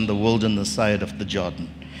lives on the wilderness side of the Jordan.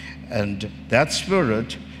 And that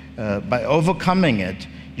spirit, by overcoming it,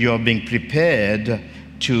 you are being prepared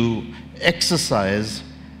to exercise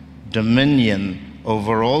dominion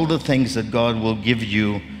over all the things that God will give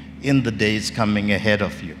you in the days coming ahead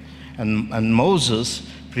of you. And Moses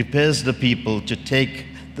prepares the people to take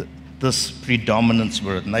this predominant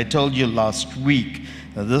spirit. And I told you last week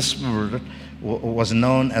that this spirit was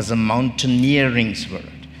known as a mountaineering spirit.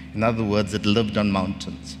 In other words, it lived on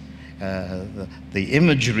mountains. The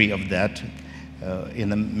imagery of that,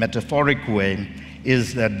 in a metaphoric way,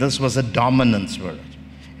 is that this was a dominant spirit.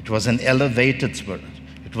 It was an elevated spirit.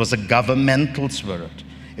 It was a governmental spirit.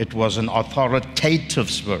 It was an authoritative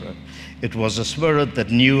spirit. It was a spirit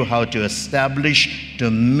that knew how to establish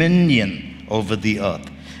dominion over the earth.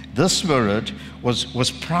 This spirit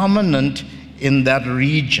was prominent in that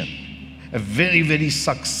region, a very, very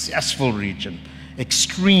successful region,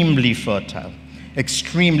 extremely fertile.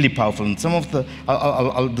 extremely powerful. And some of the,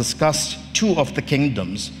 I'll discuss two of the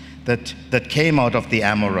kingdoms that came out of the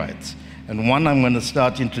Amorites. And one I'm going to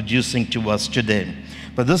start introducing to us today.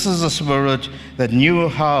 But this is a spirit that knew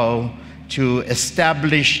how to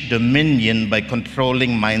establish dominion by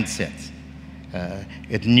controlling mindsets.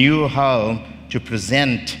 It knew how to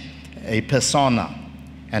present a persona,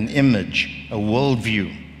 an image, a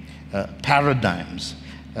worldview, paradigms,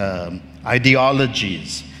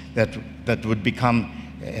 ideologies that would become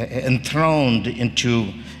enthroned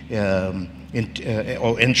into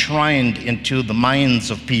or enshrined into the minds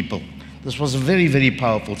of people. This was a very, very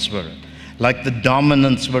powerful spirit, like the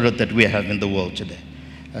dominant spirit that we have in the world today,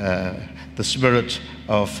 the spirit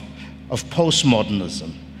of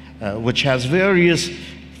postmodernism, which has various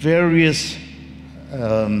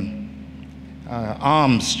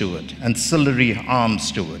arms to it, ancillary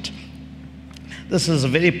arms to it. This is a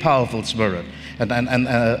very powerful spirit,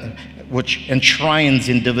 and which enshrines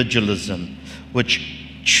individualism, which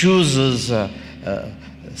chooses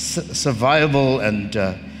survival and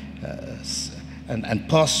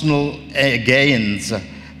personal gains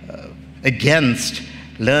against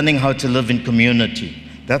learning how to live in community.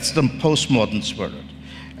 That's the postmodern spirit.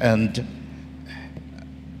 And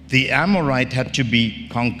the Amorite had to be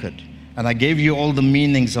conquered. And I gave you all the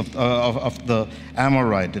meanings of the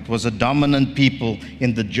Amorite. It was a dominant people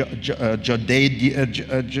in the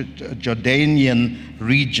Jordanian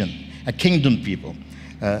region, a kingdom people.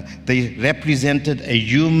 They represented a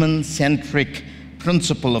human-centric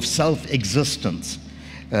principle of self-existence.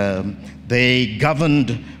 They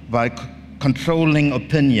governed by controlling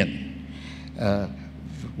opinion,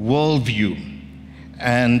 worldview,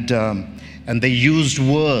 and they used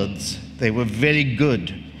words. They were very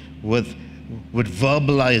good with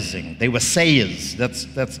verbalizing. They were sayers. That's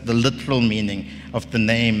the literal meaning of the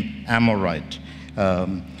name Amorite.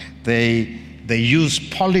 They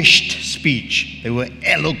used polished speech. They were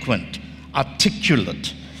eloquent,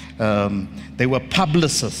 articulate. They were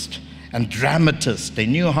publicists and dramatists. They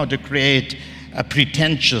knew how to create a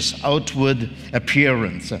pretentious outward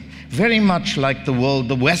appearance, very much like the world,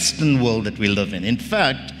 the Western world that we live in. In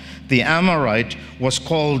fact, the Amorite was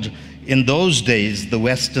called in those days the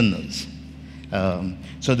Westerners.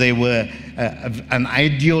 So they were an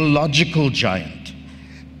ideological giant,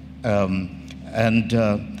 and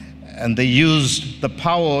they used the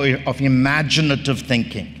power of imaginative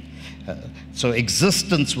thinking. So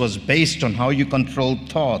existence was based on how you control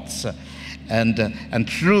thoughts, and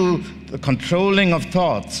through the controlling of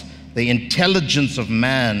thoughts, the intelligence of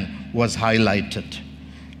man was highlighted.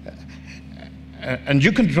 And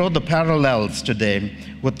you can draw the parallels today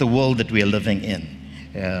with the world that we are living in.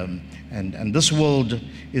 And this world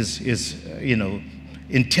is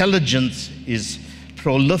intelligence is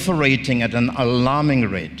proliferating at an alarming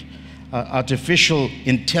rate. Artificial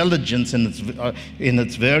intelligence in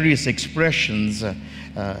its various expressions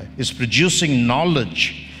is producing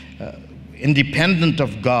knowledge independent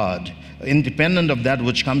of God, independent of that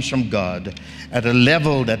which comes from God, at a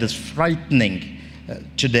level that is frightening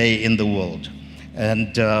today in the world.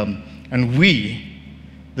 And we,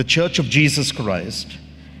 the Church of Jesus Christ,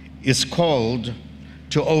 is called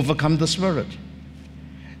to overcome the spirit.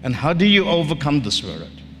 And how do you overcome the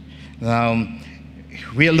spirit? Now,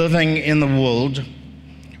 we are living in a world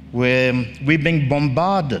where we're being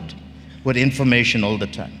bombarded with information all the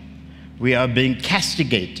time. We are being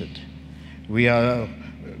castigated. We are,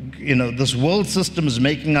 this world system is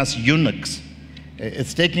making us eunuchs.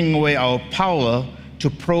 It's taking away our power to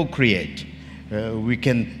procreate. We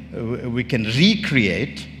can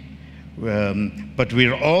recreate, but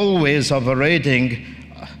we're always operating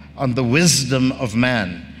on the wisdom of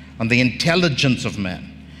man, on the intelligence of man.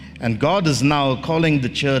 And God is now calling the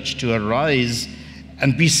church to arise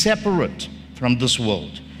and be separate from this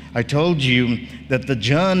world. I told you that the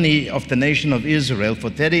journey of the nation of Israel for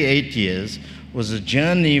 38 years was a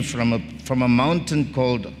journey from a mountain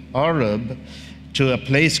called Horeb to a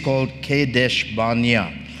place called Kadesh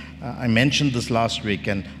Barnea. I mentioned this last week,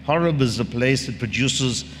 and Horeb is the place that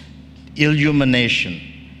produces illumination,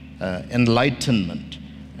 enlightenment,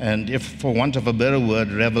 and if for want of a better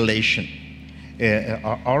word, revelation.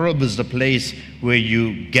 Horeb is the place where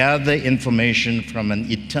you gather information from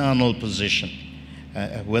an eternal position,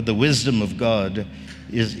 where the wisdom of God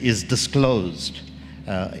is disclosed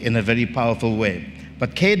in a very powerful way.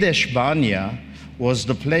 But Kadesh Barnea was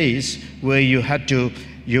the place where you had to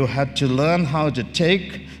learn how to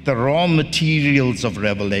take the raw materials of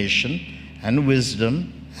revelation and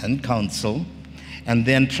wisdom and counsel, and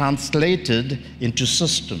then translated into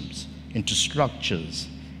systems, into structures,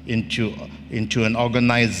 into an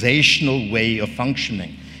organizational way of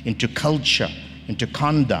functioning, into culture, into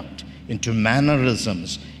conduct, into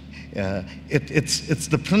mannerisms. It's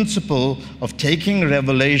the principle of taking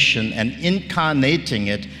revelation and incarnating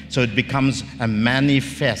it so it becomes a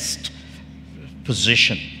manifest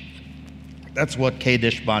position. That's what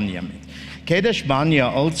Kadesh Barnea means. Kadesh Barnea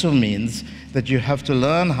also means that you have to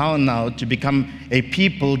learn how now to become a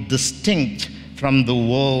people distinct from the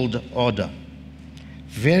world order.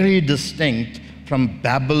 Very distinct from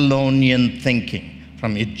Babylonian thinking,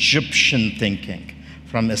 from Egyptian thinking,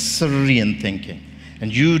 from Assyrian thinking.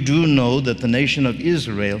 And you do know that the nation of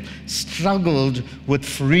Israel struggled with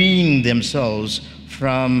freeing themselves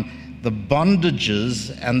from the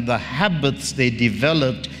bondages and the habits they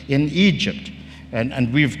developed in Egypt.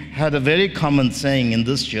 And we've had a very common saying in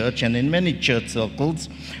this church and in many church circles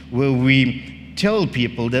where we tell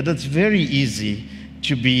people that it's very easy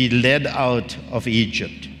to be led out of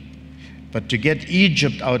Egypt. But to get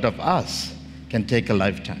Egypt out of us can take a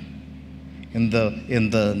lifetime. In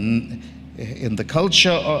the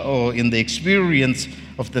culture or in the experience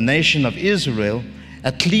of the nation of Israel,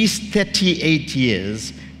 at least 38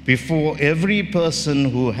 years before every person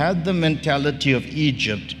who had the mentality of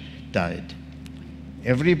Egypt died.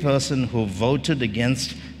 Every person who voted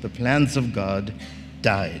against the plans of God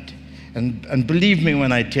died. And believe me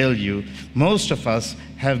when I tell you, most of us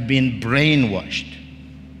have been brainwashed.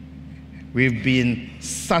 We've been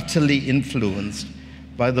subtly influenced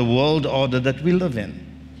by the world order that we live in.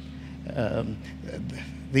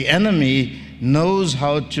 The enemy knows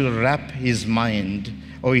how to wrap his mind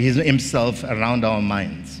or himself around our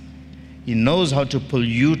minds. He knows how to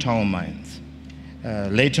pollute our minds.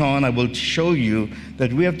 Later on, I will show you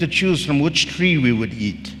that we have to choose from which tree we would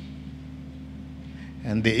eat.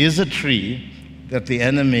 And there is a tree that the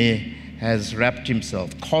enemy has wrapped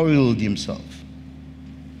himself, coiled himself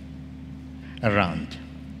around.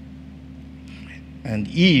 And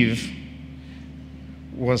Eve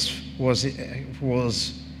was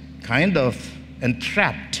kind of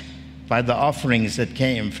entrapped by the offerings that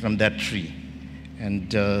came from that tree.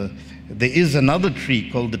 And there is another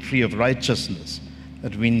tree called the tree of righteousness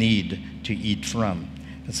that we need to eat from.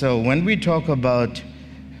 So when we talk about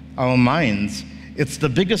our minds, it's the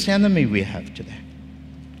biggest enemy we have today.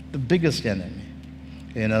 The biggest enemy.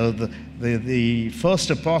 You know, the first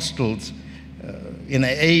apostles in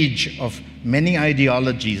an age of many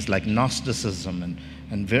ideologies like Gnosticism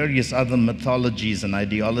and various other mythologies and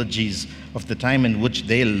ideologies of the time in which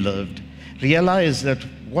they lived, realized that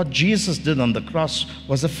what Jesus did on the cross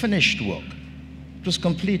was a finished work. It was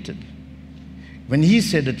completed. When he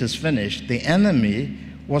said it is finished, the enemy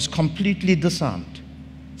was completely disarmed.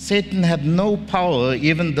 Satan had no power,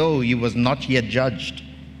 even though he was not yet judged.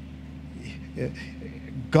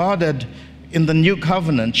 God had, in the new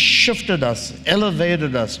covenant, shifted us,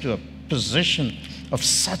 elevated us to a position of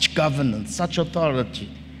such governance, such authority,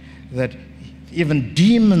 that even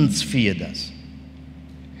demons feared us.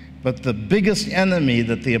 But the biggest enemy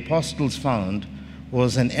that the apostles found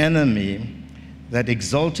was an enemy that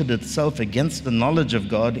exalted itself against the knowledge of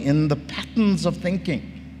God in the patterns of thinking.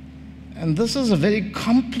 And this is a very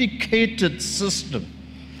complicated system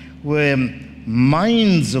where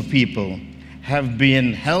minds of people have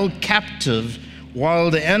been held captive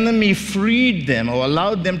while the enemy freed them or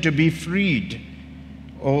allowed them to be freed,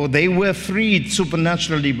 or they were freed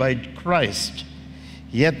supernaturally by Christ,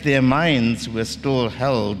 yet their minds were still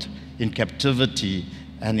held in captivity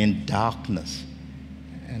and in darkness.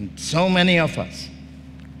 And so many of us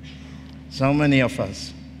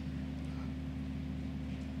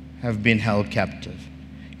have been held captive.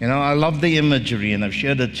 You know, I love the imagery, and I've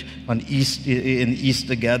shared it in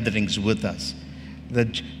Easter gatherings with us,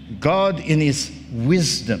 that God in his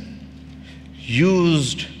wisdom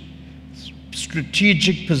used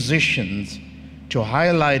strategic positions to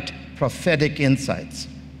highlight prophetic insights.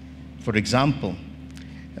 For example,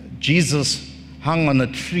 Jesus hung on a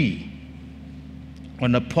tree,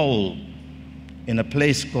 on a pole, in a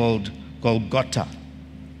place called Golgotha.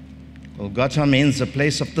 Golgotha means a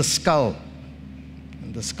place of the skull.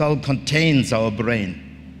 And the skull contains our brain.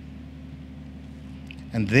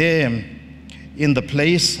 And there, in the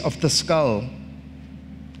place of the skull,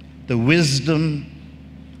 the wisdom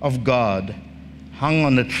of God hung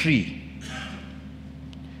on a tree,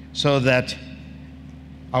 so that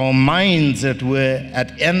our minds that were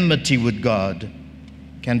at enmity with God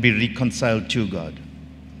can be reconciled to God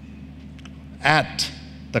at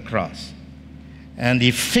the cross. And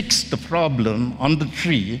he fixed the problem on the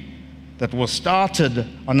tree that was started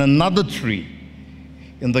on another tree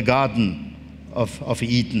in the Garden of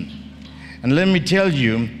Eden. And let me tell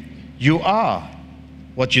you, you are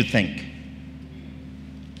what you think.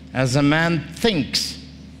 As a man thinks,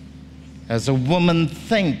 As a woman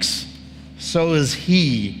thinks, so is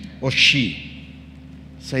he or she.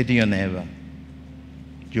 Say to your neighbor,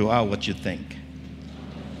 you are what you think.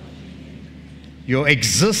 Your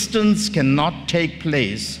existence cannot take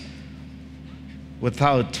place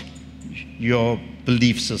without your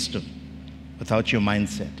belief system, without your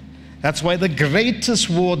mindset. That's why the greatest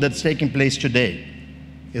war that's taking place today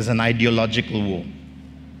is an ideological war.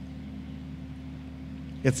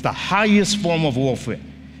 It's the highest form of warfare.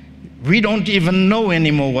 We don't even know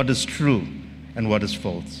anymore what is true and what is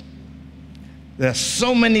false. There are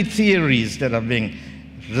so many theories that are being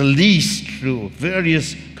released through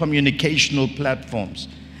various communicational platforms.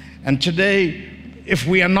 And today, if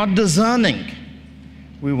we are not discerning,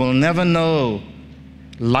 we will never know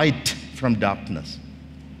light from darkness.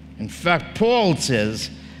 In fact, Paul says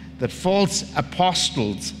that false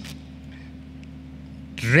apostles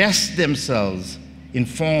dress themselves in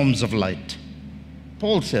forms of light.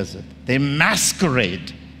 Paul says it. They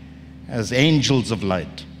masquerade as angels of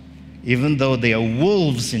light, even though they are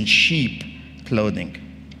wolves in sheep clothing.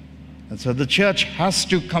 And so the church has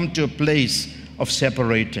to come to a place of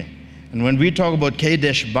separating. And when we talk about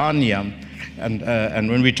Kadesh Barnea, and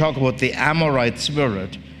when we talk about the Amorite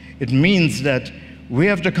spirit, it means that we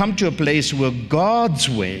have to come to a place where God's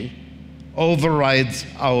way overrides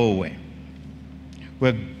our way,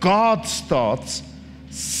 where God's thoughts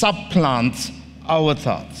supplants our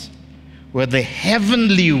thoughts, where the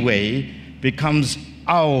heavenly way becomes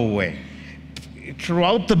our way.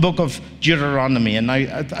 Throughout the book of Deuteronomy, and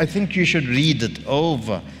I think you should read it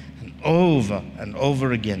over and over and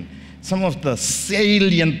over again, some of the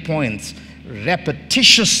salient points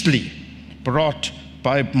repetitiously brought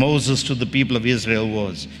by Moses to the people of Israel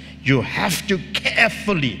was, you have to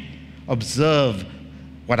carefully observe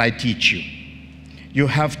what I teach you. You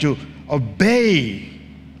have to obey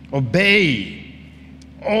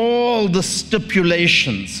all the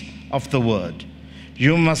stipulations of the word.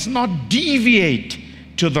 You must not deviate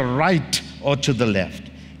to the right or to the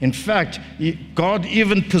left. In fact, God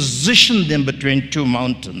even positioned them between two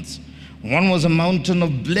mountains. One was a mountain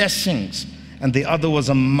of blessings, and the other was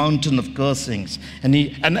a mountain of cursings. And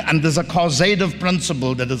there's a causative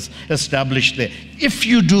principle that is established there. If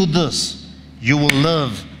you do this, you will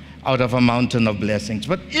live out of a mountain of blessings.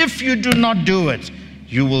 But if you do not do it,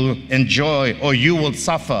 you will enjoy, or you will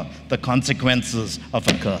suffer the consequences of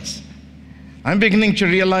a curse. I'm beginning to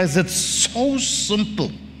realize it's so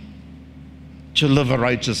simple to live a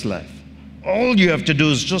righteous life. All you have to do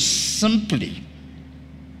is just simply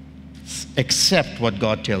accept what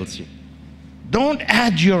God tells you. Don't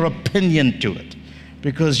add your opinion to it,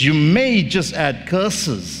 because you may just add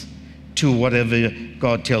curses to whatever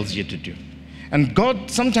God tells you to do. And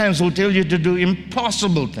God sometimes will tell you to do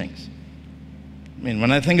impossible things. I mean,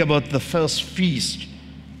 when I think about the first feast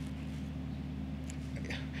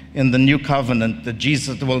in the New Covenant,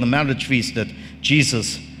 the marriage feast that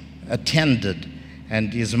Jesus attended,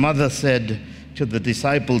 and his mother said to the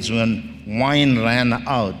disciples when wine ran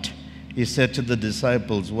out, he said to the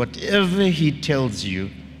disciples, whatever he tells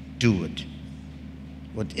you, do it.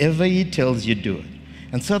 Whatever he tells you, do it.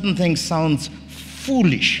 And certain things sounds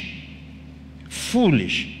foolish,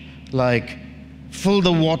 like fill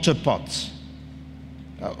the water pots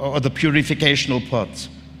or the purificational pots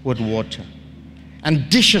with water and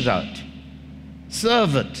dish it out.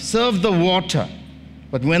 Serve the water.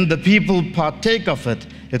 But when the people partake of it,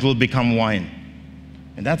 it will become wine.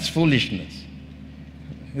 And that's foolishness.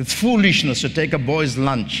 It's foolishness to take a boy's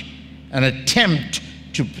lunch and attempt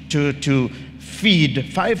to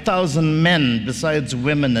feed 5,000 men besides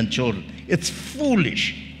women and children. It's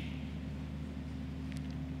foolish.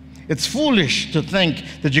 It's foolish to think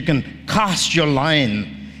that you can cast your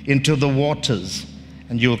line into the waters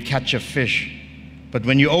and you'll catch a fish. But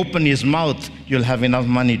when you open his mouth, you'll have enough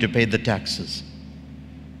money to pay the taxes.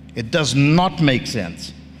 It does not make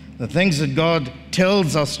sense. The things that God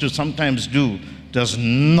tells us to sometimes do does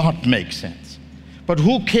not make sense. But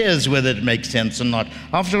who cares whether it makes sense or not?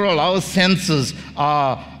 After all, our senses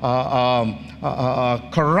are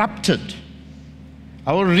corrupted.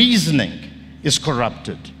 Our reasoning is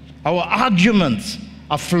corrupted. Our arguments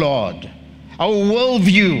are flawed. Our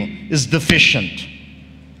worldview is deficient.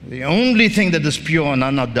 The only thing that is pure and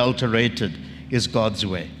unadulterated is God's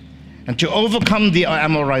way. And to overcome the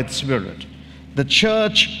Amorite spirit, the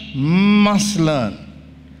church must learn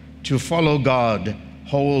to follow God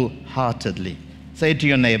wholeheartedly. Say to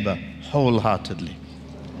your neighbor, wholeheartedly.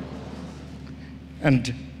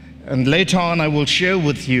 And later on I will share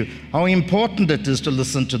with you how important it is to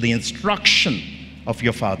listen to the instruction of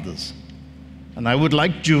your fathers. And I would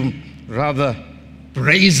like to rather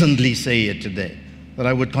brazenly say it today. that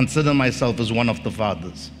I would consider myself as one of the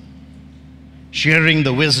fathers, sharing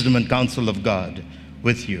the wisdom and counsel of God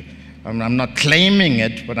with you. I'm not claiming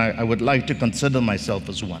it, but I would like to consider myself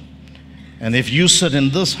as one. And if you sit in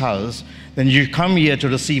this house, then you come here to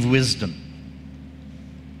receive wisdom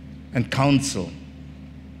and counsel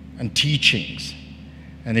and teachings.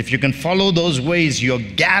 And if you can follow those ways, you're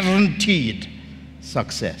guaranteed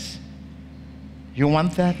success. You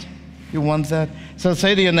want that? You want that? So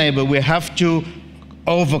say to your neighbor, we have to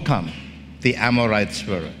overcome the Amorite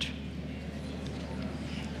spirit.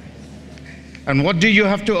 And what do you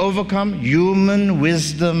have to overcome? Human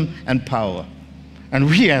wisdom and power. And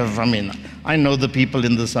we have, I know the people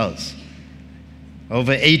in this house.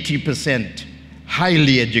 Over 80%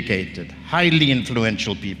 highly educated, highly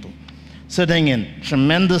influential people, sitting in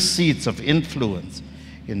tremendous seats of influence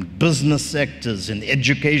in business sectors, in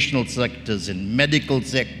educational sectors, in medical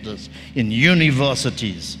sectors, in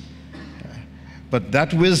universities. But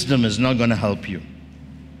that wisdom is not going to help you.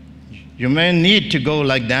 You may need to go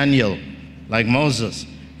like Daniel, like Moses,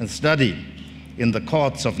 and study in the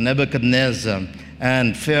courts of Nebuchadnezzar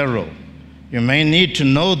and Pharaoh. You may need to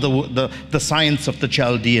know the science of the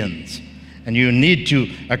Chaldeans, and you need to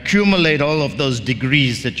accumulate all of those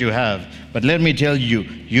degrees that you have. But let me tell you,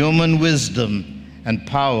 human wisdom and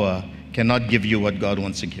power cannot give you what God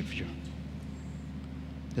wants to give you.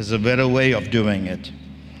 There's a better way of doing it.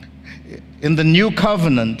 In the new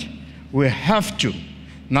covenant, we have to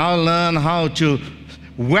now learn how to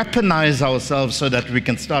weaponize ourselves so that we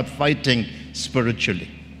can start fighting spiritually.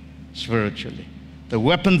 Spiritually. The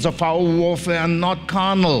weapons of our warfare are not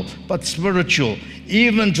carnal, but spiritual,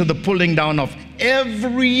 even to the pulling down of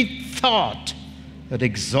every thought that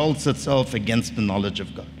exalts itself against the knowledge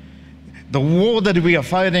of God. The war that we are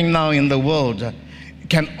fighting now in the world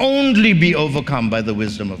can only be overcome by the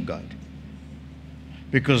wisdom of God.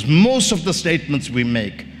 Because most of the statements we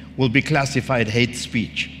make will be classified hate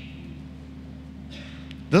speech.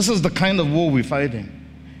 This is the kind of war we're fighting.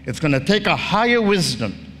 It's going to take a higher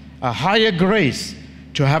wisdom, a higher grace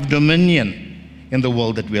to have dominion in the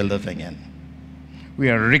world that we are living in. We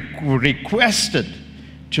are requested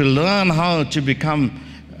to learn how to become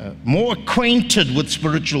more acquainted with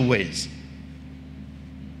spiritual ways.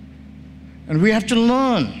 And we have to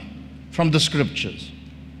learn from the scriptures.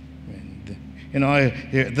 You know,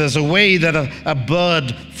 there's a way that a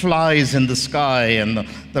bird flies in the sky, and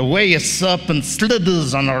the way a serpent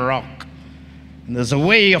slithers on a rock. And there's a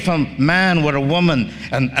way of a man or a woman.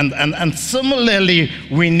 And similarly,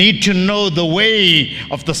 we need to know the way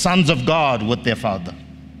of the sons of God with their Father.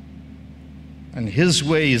 And His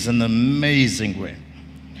way is an amazing way.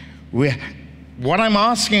 What I'm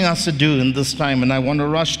asking us to do in this time, and I want to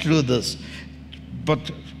rush through this,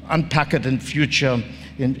 but unpack it in future,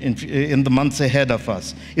 in the months ahead of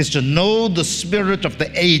us, is to know the spirit of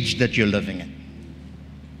the age that you're living in.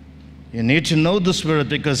 You need to know the spirit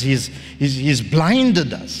because he's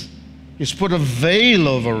blinded us. He's put a veil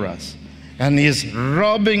over us. And He's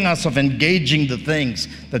robbing us of engaging the things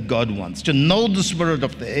that God wants. To know the spirit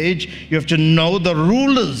of the age, you have to know the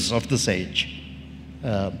rulers of this age.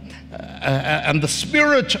 And the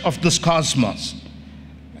spirit of this cosmos.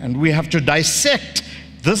 And we have to dissect.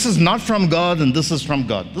 This is not from God and this is from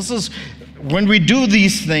God. This is, when we do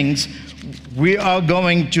these things, we're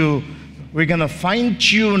going to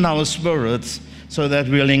fine-tune our spirits so that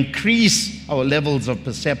we'll increase our levels of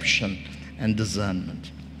perception and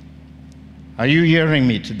discernment. Are you hearing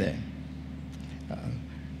me today?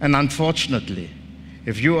 And unfortunately,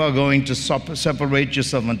 if you are going to separate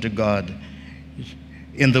yourself unto God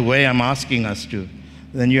in the way I'm asking us to,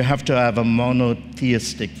 then you have to have a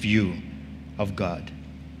monotheistic view of God.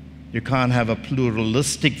 You can't have a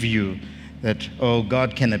pluralistic view that, oh,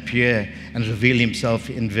 God can appear and reveal Himself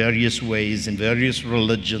in various ways, in various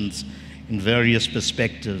religions, in various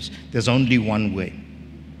perspectives. There's only one way.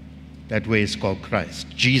 That way is called Christ.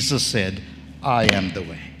 Jesus said, I am the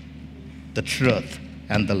way, the truth,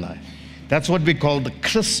 and the life. That's what we call the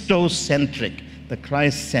Christocentric, the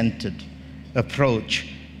Christ-centered approach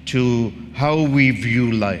to how we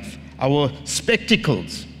view life. Our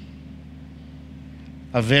spectacles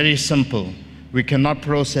are very simple. We cannot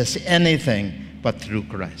process anything but through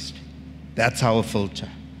Christ. That's our filter.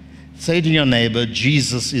 Say to your neighbor,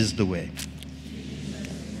 Jesus is the way.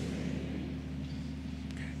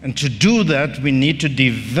 And to do that, we need to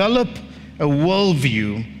develop a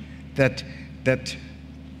worldview that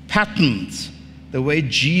patterns the way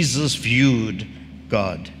Jesus viewed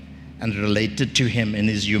God and related to Him in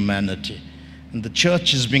His humanity. And the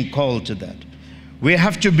church is being called to that. We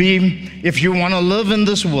have to be, if you want to live in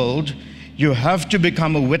this world, you have to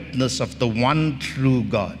become a witness of the one true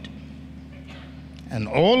God. And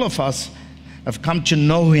all of us have come to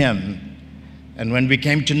know him. And when we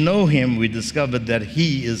came to know him, we discovered that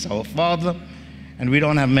he is our Father. And we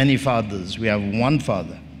don't have many fathers. We have one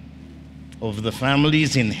Father over the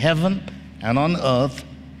families in heaven and on earth.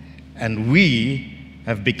 And we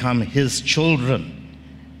have become his children.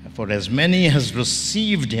 For as many as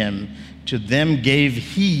received him, to them gave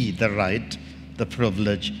he the right, the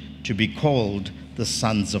privilege to be called the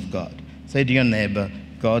sons of God. Say to your neighbor,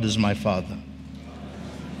 God is my Father.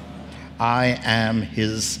 I am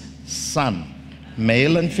his son.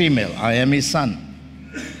 Male and female, I am his son.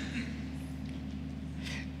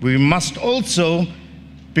 We must also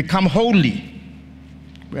become holy.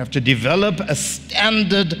 We have to develop a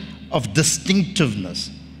standard of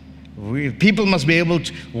distinctiveness. People must be able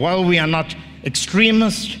to, while we are not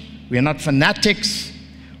extremists, we are not fanatics,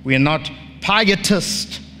 we are not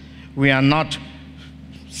pietists, we are not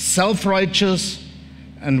self-righteous,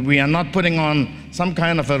 and we are not putting on some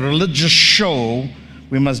kind of a religious show.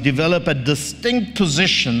 We must develop a distinct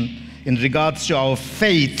position in regards to our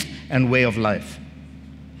faith and way of life.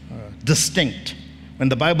 Distinct. When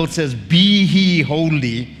the Bible says, be ye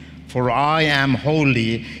holy, for I am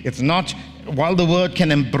holy, it's not, while the word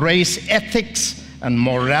can embrace ethics and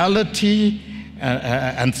morality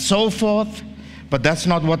and so forth, but that's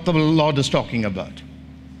not what the Lord is talking about.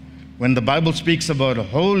 When the Bible speaks about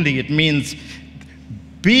holy, it means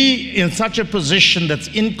be in such a position that's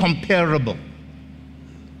incomparable.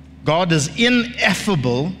 God is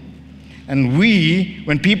ineffable, and we,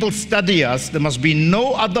 when people study us, there must be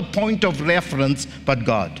no other point of reference but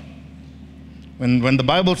God. When the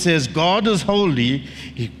Bible says God is holy,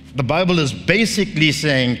 the Bible is basically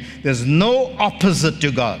saying there's no opposite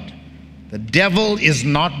to God. The devil is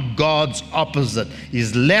not God's opposite.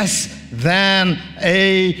 He's less than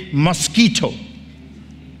a mosquito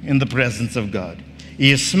in the presence of God.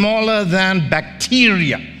 He is smaller than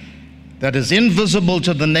bacteria that is invisible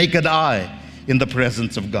to the naked eye in the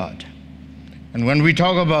presence of God. And when we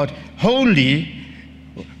talk about holy,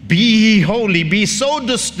 be ye holy, be so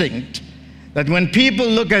distinct that when people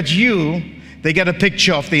look at you, they get a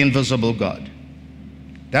picture of the invisible God.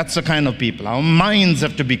 That's the kind of people. Our minds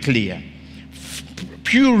have to be clear,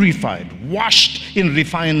 purified, washed in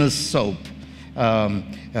refiner's soap.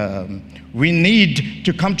 We need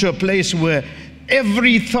to come to a place where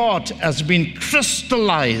every thought has been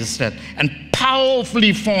crystallized and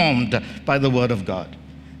powerfully formed by the Word of God.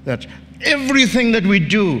 That everything that we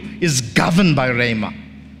do is governed by Rhema.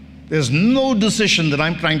 There's no decision that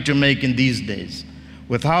I'm trying to make in these days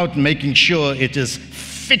without making sure it is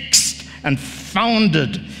fixed and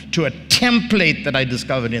founded to a template that I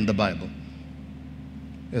discovered in the Bible.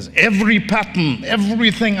 There's every pattern,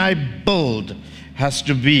 everything I build has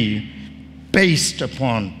to be based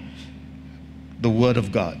upon the Word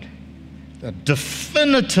of God that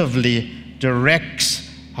definitively directs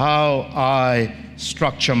how I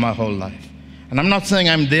structure my whole life. And I'm not saying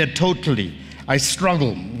I'm there totally. I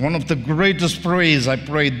struggle. One of the greatest prayers I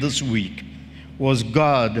prayed this week was,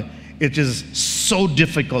 God, it is so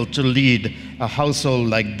difficult to lead a household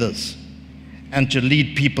like this and to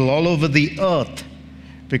lead people all over the earth,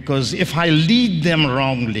 because if I lead them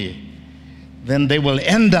wrongly, then they will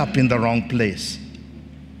end up in the wrong place.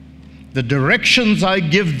 The directions I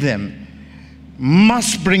give them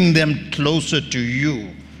must bring them closer to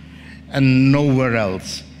you and nowhere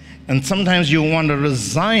else. And sometimes you want to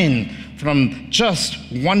resign from just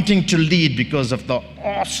wanting to lead because of the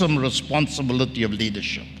awesome responsibility of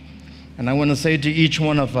leadership. And I want to say to each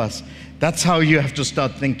one of us, that's how you have to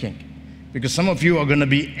start thinking. Because some of you are going to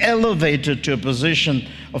be elevated to a position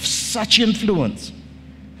of such influence.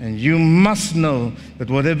 And you must know that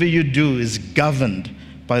whatever you do is governed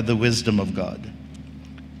by the wisdom of God.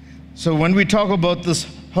 So when we talk about this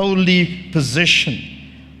holy position,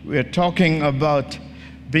 we're talking about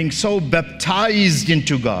being so baptized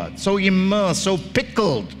into God, so immersed, so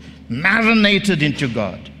pickled, marinated into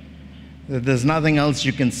God, that there's nothing else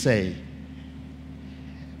you can say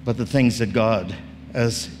but the things that God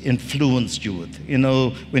has influenced you with. You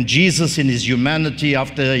know, when Jesus in his humanity,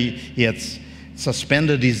 after he had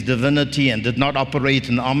suspended his divinity and did not operate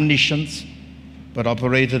in omniscience, but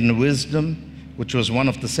operated in wisdom, which was one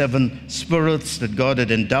of the 7 spirits that God had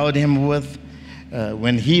endowed him with,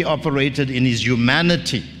 when he operated in his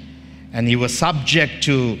humanity and he was subject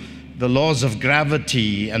to the laws of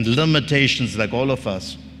gravity and limitations like all of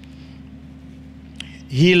us,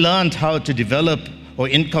 he learned how to develop or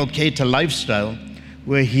inculcate a lifestyle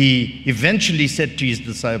where he eventually said to his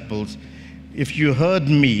disciples, if you heard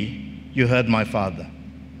me, you heard my Father.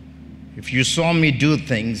 If you saw me do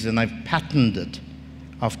things, and I've patterned it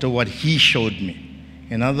after what he showed me.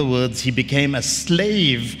 In other words, he became a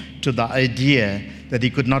slave to the idea that he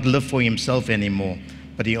could not live for himself anymore,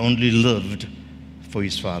 but he only lived for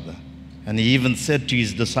his Father. And he even said to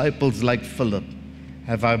his disciples like Philip,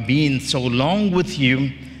 "Have I been so long with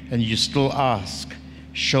you, and you still ask,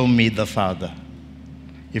 show me the Father?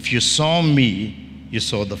 If you saw me, you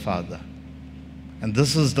saw the Father." And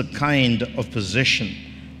this is the kind of position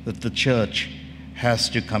that the church has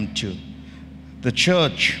to come to. The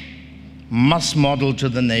church must model to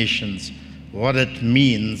the nations what it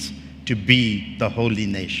means to be the holy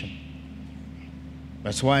nation.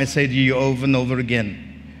 That's why I say to you over and over again,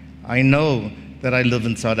 I know that I live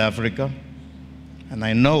in South Africa, and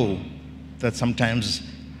I know that sometimes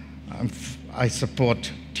I support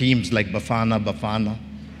teams like Bafana,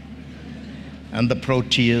 and the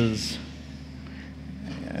Proteas,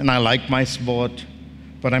 and I like my sport,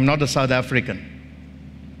 but I'm not a South African.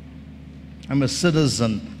 I'm a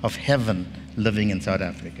citizen of heaven living in South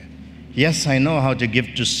Africa. Yes, I know how to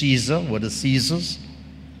give to Caesar what is Caesar's,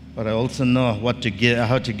 but I also know how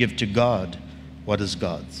to give to God what is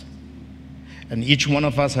God's. And each one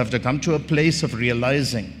of us have to come to a place of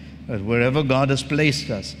realizing that wherever God has placed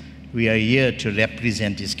us, we are here to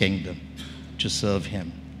represent His kingdom, to serve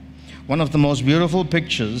Him. One of the most beautiful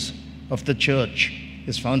pictures of the church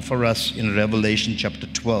is found for us in Revelation chapter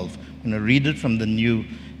 12. I'm going to read it from the New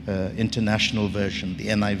International Version, the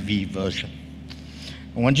NIV version.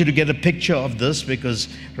 I want you to get a picture of this, because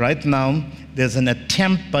right now there's an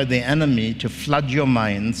attempt by the enemy to flood your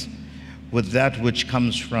minds with that which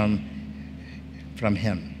comes from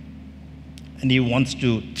him. And he wants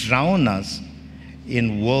to drown us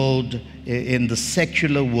in the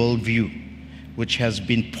secular worldview, which has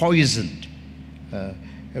been poisoned.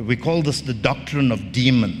 We call this the doctrine of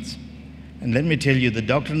demons. And let me tell you, the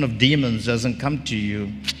doctrine of demons doesn't come to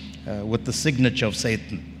you with the signature of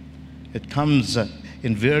Satan. It comes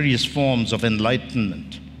in various forms of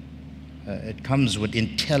enlightenment. It comes with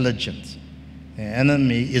intelligence. The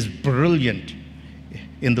enemy is brilliant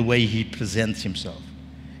in the way he presents himself.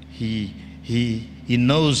 He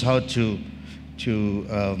knows how to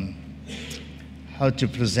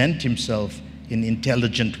present himself in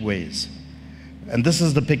intelligent ways. And this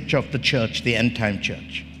is the picture of the church, the end-time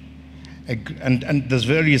church. And there's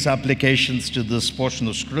various applications to this portion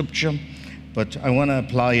of Scripture, but I want to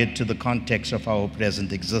apply it to the context of our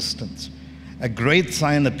present existence. A great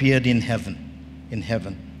sign appeared in heaven,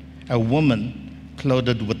 a woman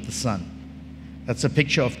clothed with the sun. That's a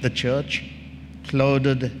picture of the church,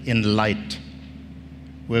 clothed in light,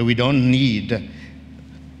 where we don't need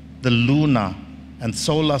the lunar and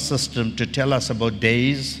solar system to tell us about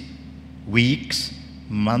days, weeks,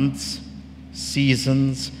 months,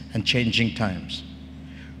 seasons, and changing times,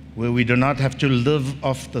 where we do not have to live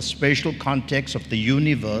off the spatial context of the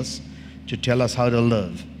universe to tell us how to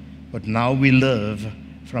live, but now we live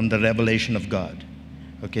from the revelation of God.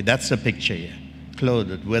 Okay, that's the picture here,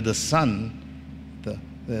 clothed, where the sun, the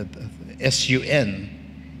sun,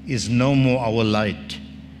 is no more our light.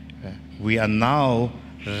 We are now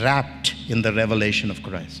wrapped in the revelation of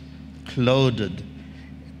Christ, clothed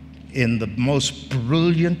in the most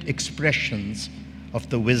brilliant expressions of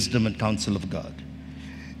the wisdom and counsel of God,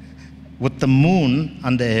 with the moon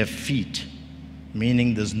under her feet,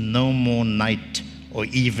 meaning there's no more night or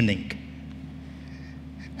evening,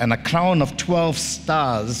 and a crown of 12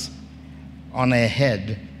 stars on her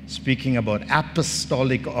head, speaking about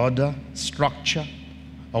apostolic order, structure,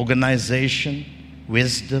 organization,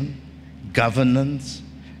 wisdom, governance.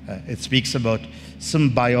 It speaks about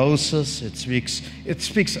symbiosis. It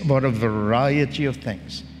speaks about a variety of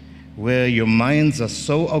things, where your minds are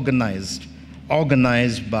so organized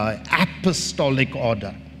by apostolic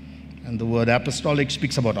order. And the word apostolic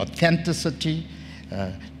speaks about authenticity,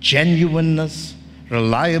 genuineness,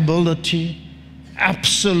 reliability,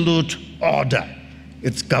 absolute order.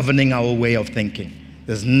 It's governing our way of thinking.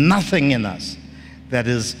 There's nothing in us that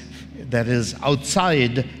is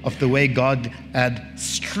outside of the way God had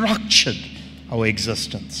structured our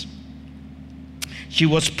existence. She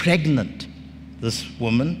was pregnant. This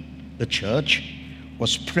woman, the church,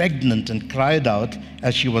 was pregnant and cried out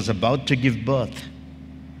as she was about to give birth.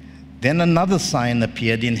 Then another sign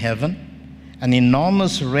appeared in heaven, an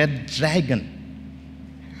enormous red dragon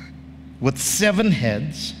with 7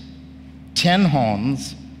 heads, 10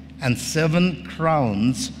 horns, and 7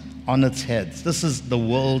 crowns on its heads. This is the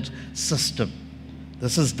world system.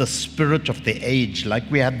 This is the spirit of the age. Like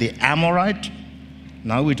we had the Amorite,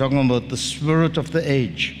 now we're talking about the spirit of the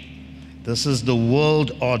age. This is the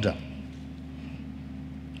world order.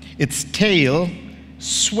 Its tail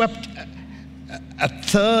swept a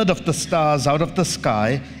third of the stars out of the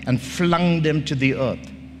sky and flung them to the earth.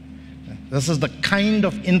 This is the kind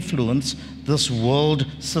of influence this world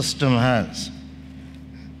system has.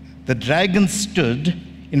 The dragon stood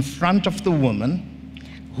in front of the woman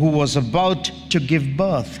who was about to give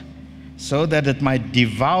birth, so that it might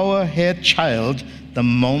devour her child the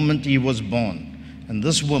moment he was born. And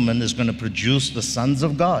this woman is going to produce the sons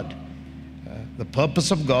of God. The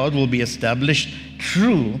purpose of God will be established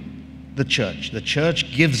through the church. The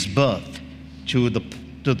church gives birth to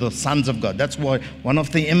the sons of God. That's why one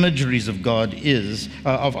of the imageries of God is,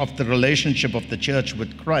 of the relationship of the church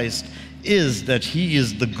with Christ, is that he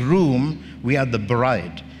is the groom, we are the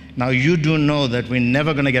bride. Now you do know that we're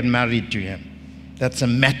never going to get married to him. That's a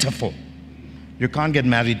metaphor. You can't get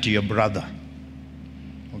married to your brother.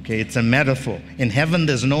 Okay, it's a metaphor. In heaven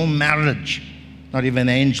there's no marriage. Not even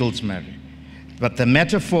angels marry. But the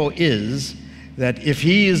metaphor is that if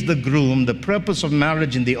he is the groom, the purpose of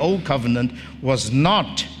marriage in the old covenant was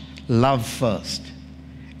not love first.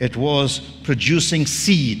 It was producing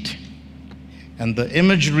seed. And the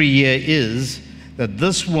imagery here is that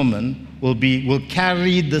this woman will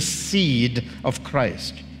carry the seed of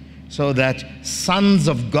Christ, so that sons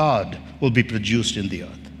of God will be produced in the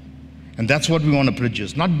earth. And that's what we want to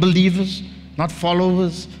produce. Not believers, not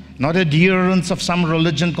followers, not adherents of some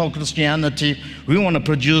religion called Christianity. We want to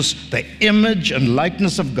produce the image and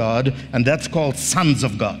likeness of God, and that's called sons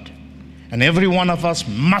of God. And every one of us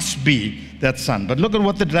must be that son. But look at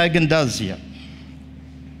what the dragon does here.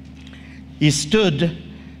 He stood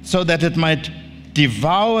so that it might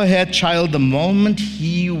devour her child the moment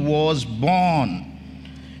he was born.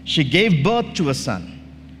 She gave birth to a son,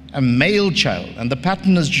 a male child, and the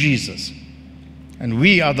pattern is Jesus. And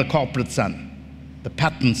we are the corporate son, the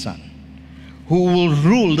pattern son, who will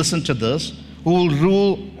rule, listen to this, who will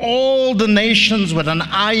rule all the nations with an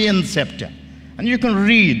iron scepter. And you can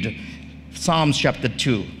read Psalms chapter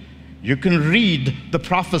 2. You can read the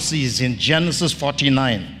prophecies in Genesis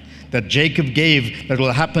 49 that Jacob gave that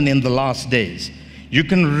will happen in the last days. You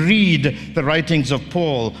can read the writings of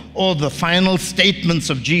Paul or the final statements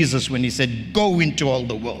of Jesus when he said, go into all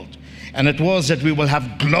the world. And it was that we will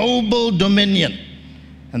have global dominion.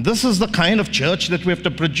 And this is the kind of church that we have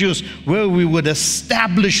to produce, where we would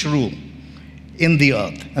establish rule in the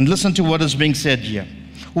earth. And listen to what is being said here.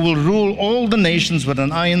 Who will rule all the nations with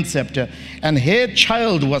an iron scepter, and her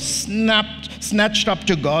child was snatched up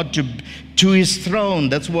to God, to his throne.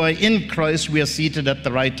 That's why in Christ we are seated at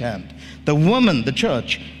the right hand. The woman, the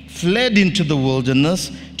church, fled into the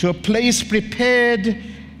wilderness to a place prepared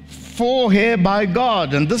for her by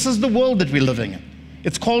God. And this is the world that we're living in.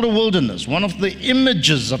 It's called a wilderness. One of the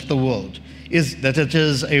images of the world is that it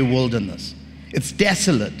is a wilderness. It's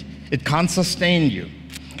desolate. It can't sustain you.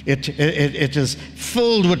 It is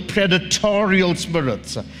filled with predatorial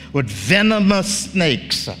spirits, with venomous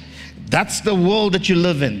snakes. That's the world that you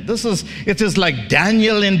live in. It is like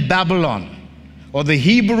Daniel in Babylon, or the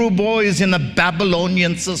Hebrew boys in a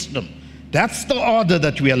Babylonian system. That's the order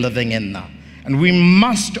that we are living in now. And we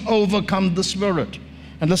must overcome the spirit.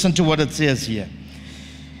 And listen to what it says here.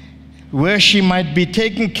 Where she might be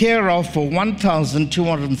taken care of for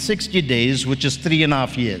 1,260 days, which is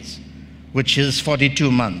 3.5 years, which is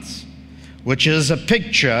 42 months, which is a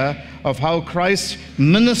picture of how Christ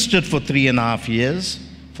ministered for 3.5 years,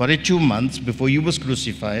 42 months before he was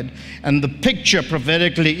crucified. And the picture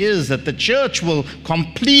prophetically is that the church will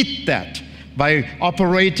complete that by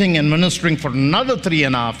operating and ministering for another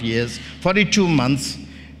 3.5 years, 42 months.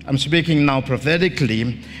 I'm speaking now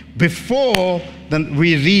prophetically, before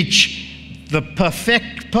we reach the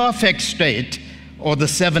perfect state, or the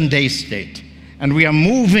 7-day state. And we are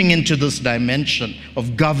moving into this dimension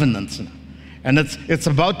of governance now. And it's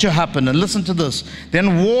about to happen. And listen to this.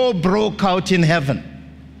 Then war broke out in heaven.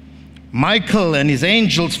 Michael and his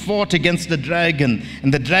angels fought against the dragon,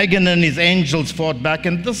 and the dragon and his angels fought back.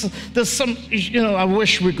 And there's some, I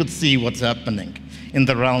wish we could see what's happening in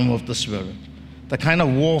the realm of the spirit. The kind of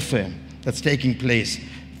warfare that's taking place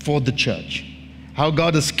for the church. How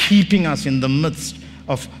God is keeping us in the midst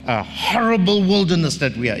of a horrible wilderness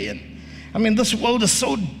that we are in. I mean, this world is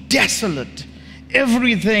so desolate.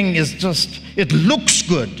 Everything is just, it looks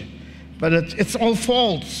good, but it's all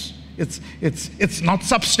false. It's not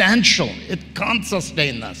substantial. It can't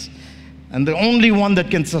sustain us. And the only one that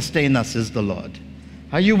can sustain us is the Lord.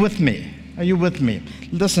 Are you with me? Are you with me?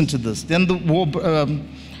 Listen to this. Then the war,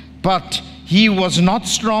 but he was not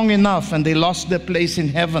strong enough, and they lost their place in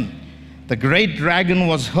heaven. The great dragon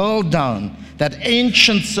was hurled down, that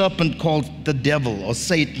ancient serpent called the devil or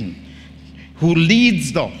Satan, who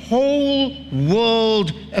leads the whole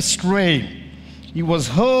world astray. He was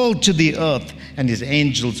hurled to the earth and his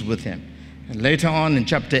angels with him. And later on in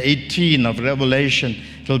chapter 18 of Revelation,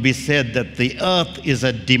 it will be said that the earth is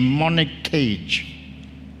a demonic cage.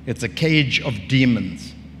 It's a cage of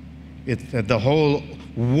demons. The whole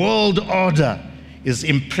world order is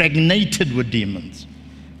impregnated with demons.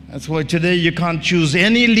 That's why today you can't choose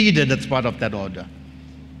any leader that's part of that order.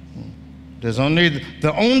 There's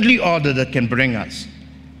the only order that can bring us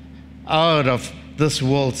out of this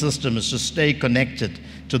world system is to stay connected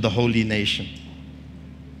to the holy nation,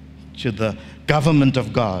 to the government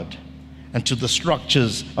of God, and to the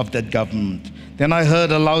structures of that government. Then I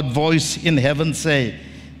heard a loud voice in heaven say,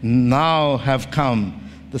 "Now have come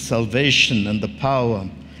the salvation and the power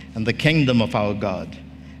and the kingdom of our God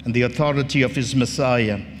and the authority of his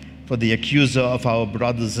Messiah, for the accuser of our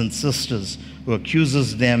brothers and sisters who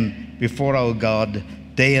accuses them before our God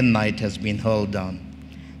day and night has been hurled down."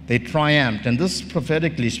 They triumphed, and this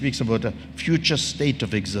prophetically speaks about a future state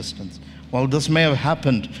of existence. Well, this may have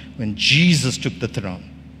happened when Jesus took the throne,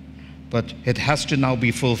 but it has to now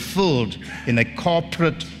be fulfilled in a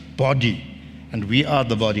corporate body, and we are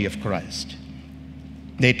the body of Christ.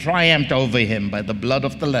 They triumphed over him by the blood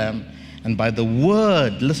of the Lamb and by the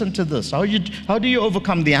word. Listen to this. How do you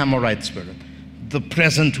overcome the Amorite spirit, the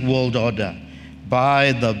present world order?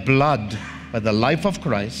 By the blood, by the life of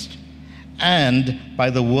Christ, and by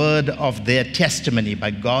the word of their testimony, by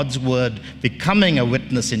God's word becoming a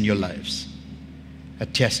witness in your lives, a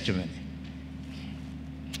testimony.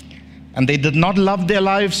 And they did not love their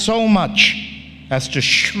lives so much as to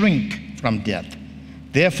shrink from death.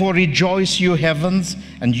 Therefore rejoice, you heavens,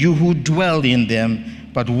 and you who dwell in them.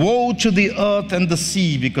 But woe to the earth and the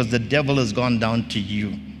sea, because the devil has gone down to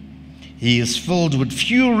you. He is filled with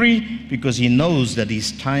fury because he knows that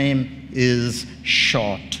his time is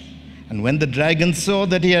short. And when the dragon saw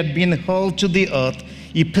that he had been hurled to the earth,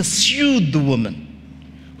 he pursued the woman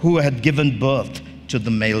who had given birth to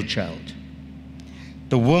the male child.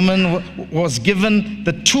 The woman was given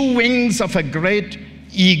the 2 wings of a great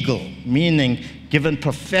eagle, meaning given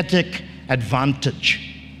prophetic advantage,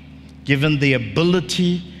 given the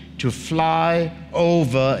ability to fly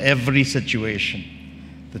over every situation.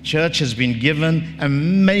 The church has been given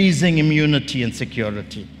amazing immunity and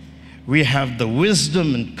security. We have the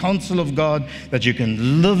wisdom and counsel of God that you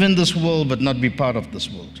can live in this world but not be part of this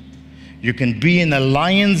world. You can be in a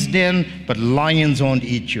lion's den, but lions won't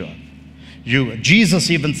eat you up. Jesus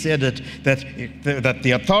even said it, that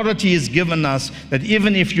the authority is given us that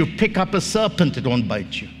even if you pick up a serpent, it won't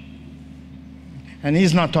bite you. And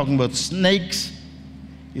he's not talking about snakes.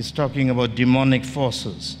 He's talking about demonic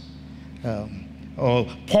forces or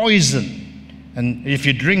poison. And if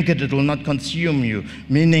you drink it, it will not consume you,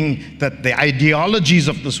 meaning that the ideologies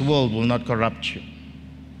of this world will not corrupt you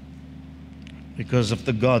because of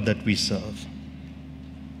the God that we serve.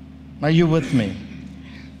 Are you with me?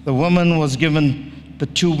 The woman was given the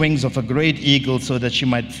 2 wings of a great eagle so that she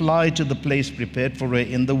might fly to the place prepared for her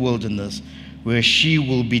in the wilderness, where she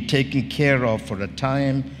will be taken care of for a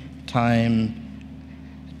times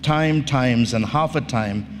and half a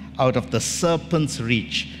time out of the serpent's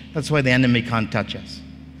reach. That's why the enemy can't touch us.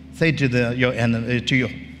 Say to your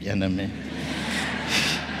enemy.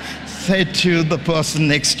 Say to the person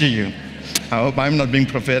next to you. I hope I'm not being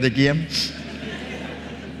prophetic here.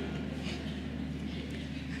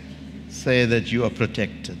 Say that you are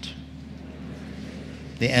protected.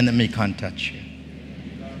 The enemy can't touch you.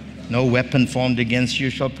 No weapon formed against you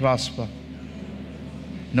shall prosper.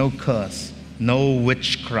 No curse. No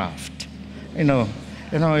witchcraft. You know,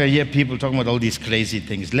 I hear people talking about all these crazy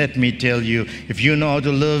things. Let me tell you, if you know how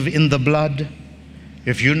to live in the blood,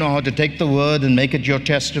 if you know how to take the word and make it your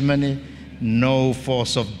testimony, no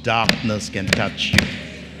force of darkness can touch you.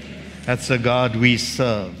 That's the God we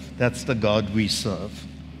serve. That's the God we serve.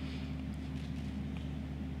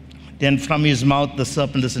 Then from his mouth, the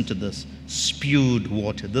serpent, listen to this, spewed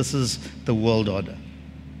water. This is the world order.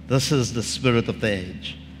 This is the spirit of the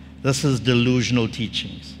age. This is delusional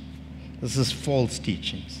teachings. This is false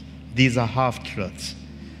teachings. These are half-truths.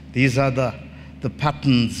 These are the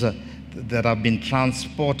patterns that have been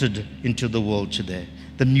transported into the world today.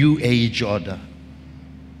 The new age order.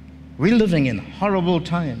 We're living in horrible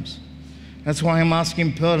times. That's why I'm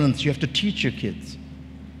asking parents, you have to teach your kids.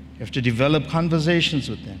 You have to develop conversations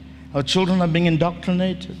with them. Our children are being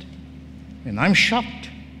indoctrinated. And I'm shocked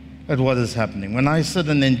at what is happening. When I sit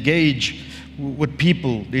and engage with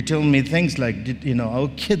people, they tell me things like, our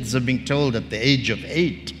kids are being told at the age of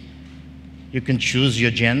 8, you can choose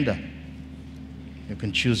your gender. You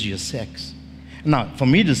can choose your sex. Now, for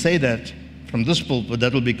me to say that from this pulpit,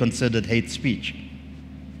 that will be considered hate speech.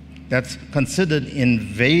 That's considered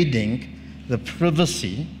invading the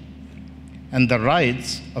privacy and the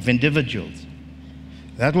rights of individuals.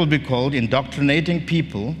 That will be called indoctrinating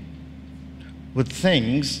people with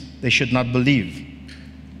things they should not believe.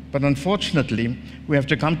 But unfortunately, we have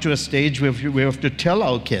to come to a stage where we have to tell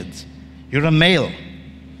our kids, you're a male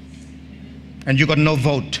and you got no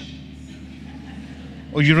vote.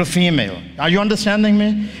 Or you're a female. Are you understanding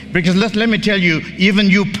me? Because let me tell you, even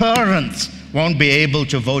you parents won't be able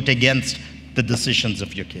to vote against the decisions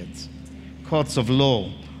of your kids. Courts of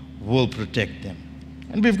law will protect them.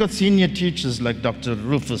 And we've got senior teachers like Dr.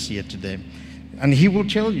 Rufus here today, and he will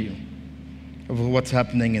tell you of what's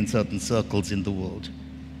happening in certain circles in the world.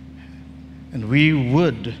 And we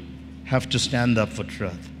would have to stand up for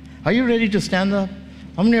truth. Are you ready to stand up?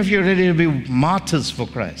 How many of you are ready to be martyrs for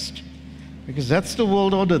Christ? Because that's the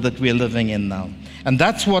world order that we're living in now. And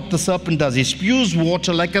that's what the serpent does. He spews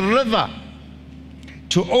water like a river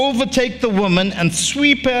to overtake the woman and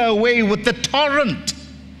sweep her away with the torrent.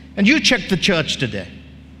 And you check the church today.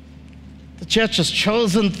 The church has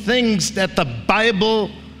chosen things that the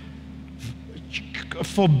Bible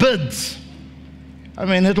forbids. I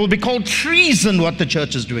mean, it will be called treason what the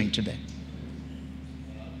church is doing today.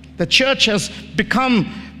 The church has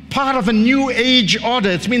become part of a new age order.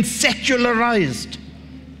 It's been secularized.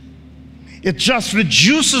 It just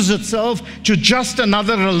reduces itself to just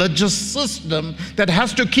another religious system that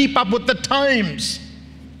has to keep up with the times.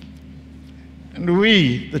 And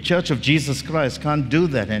we, the Church of Jesus Christ, can't do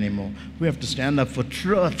that anymore. We have to stand up for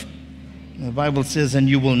truth. The Bible says, and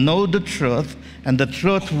you will know the truth, and the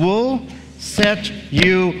truth will set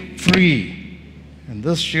you free. And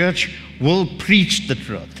this church will preach the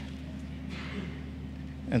truth.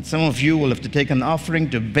 And some of you will have to take an offering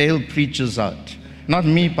to bail preachers out. Not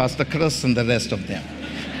me, Pastor Chris, and the rest of them.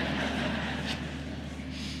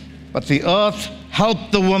 But the earth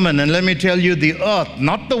helped the woman. And let me tell you, the earth,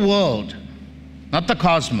 not the world, not the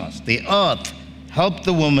cosmos, the earth helped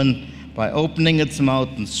the woman by opening its mouth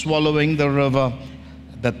and swallowing the river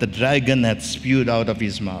that the dragon had spewed out of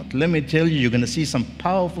his mouth. Let me tell you, you're going to see some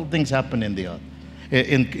powerful things happen in the earth,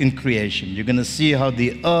 in creation. You're going to see how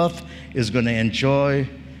the earth is going to enjoy,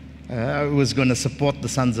 is going to support the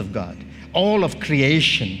sons of God. All of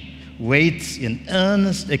creation waits in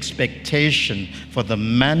earnest expectation for the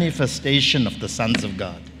manifestation of the sons of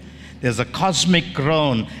God. There's a cosmic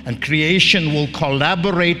groan, and creation will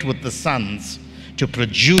collaborate with the sons to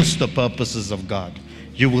produce the purposes of God.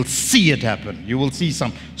 You will see it happen. You will see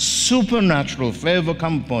some supernatural favor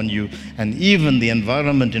come upon you, and even the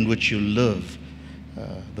environment in which you live,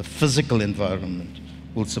 the physical environment,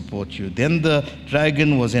 will support you. Then the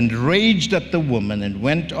dragon was enraged at the woman and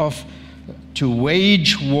went off to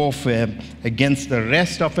wage warfare against the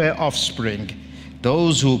rest of her offspring,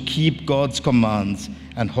 those who keep God's commands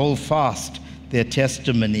and hold fast their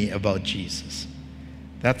testimony about Jesus.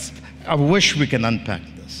 I wish we can unpack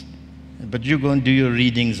this. But you go and do your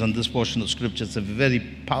readings on this portion of Scripture. It's a very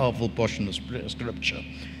powerful portion of Scripture.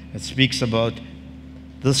 It speaks about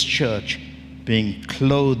this church being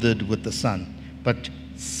clothed with the Son. But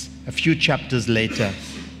a few chapters later,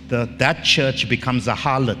 that church becomes a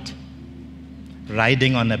harlot,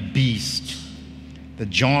 riding on a beast that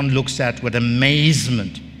John looks at with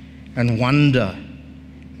amazement and wonder.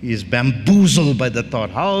 He is bamboozled by the thought,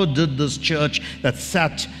 how did this church that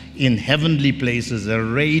sat in heavenly places,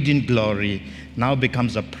 arrayed in glory, now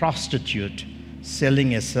becomes a prostitute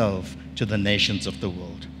selling herself to the nations of the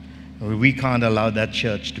world? We can't allow that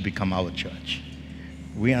church to become our church.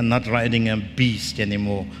 We are not riding a beast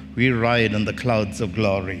anymore. We ride on the clouds of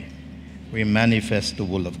glory. We manifest the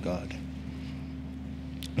will of God.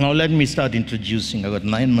 Now let me start introducing, I've got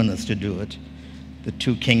 9 minutes to do it, the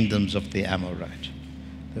two kingdoms of the Amorite.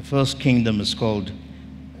 The first kingdom is called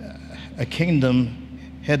a kingdom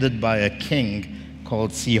headed by a king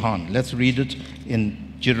called Sihon. Let's read it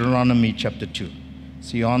in Deuteronomy chapter 2.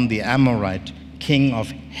 Sihon the Amorite, king of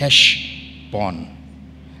Heshbon.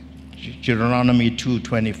 Deuteronomy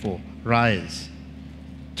 2:24. Rise,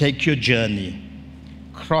 take your journey,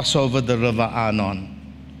 cross over the river Arnon.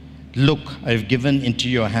 Look, I've given into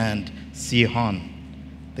your hand Sihon,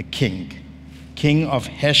 the king of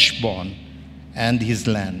Heshbon and his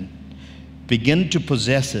land. Begin to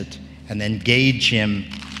possess it and engage him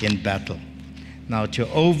in battle. Now to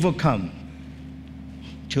overcome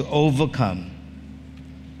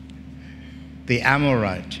the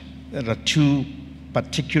Amorite, there are two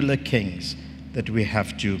particular kings that we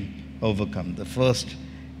have to overcome. The first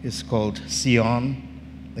is called Sihon,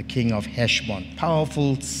 the king of Heshbon.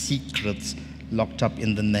 Powerful secrets locked up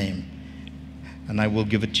in the name. And I will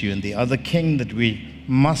give it to you. And the other king that we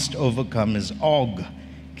must overcome is Og,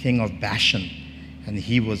 king of Bashan. And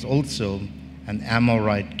he was also an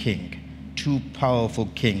Amorite king. Two powerful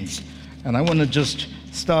kings. And I want to just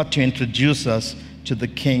start to introduce us to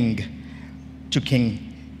King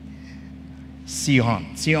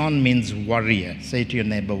Sihon. Sihon means warrior. Say to your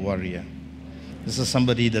neighbor, warrior. This is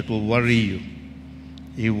somebody that will worry you.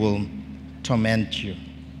 He will torment you.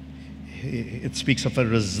 It speaks of a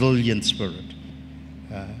resilient spirit,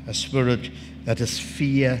 a spirit that is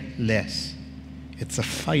fearless. It's a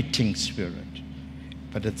fighting spirit,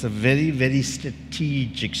 but it's a very, very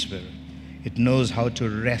strategic spirit. It knows how to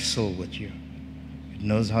wrestle with you. It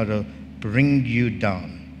knows how to bring you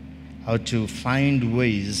down, how to find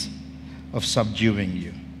ways of subduing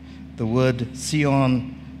you. The word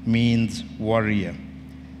Sihon means warrior,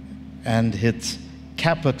 and its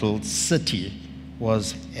capital city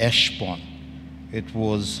was Heshbon. It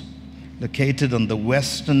was located on the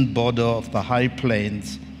western border of the high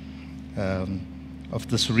plains of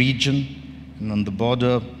this region, and on the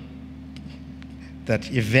border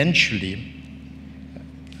that eventually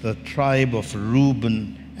the tribe of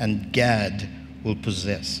Reuben and Gad will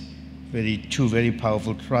possess. Two very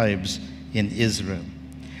powerful tribes in Israel.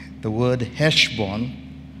 The word Heshbon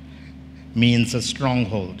means a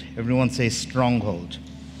stronghold. Everyone say stronghold.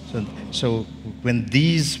 So when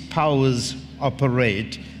these powers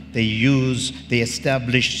operate, they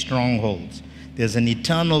establish strongholds. There's an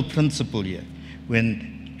eternal principle here.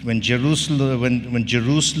 When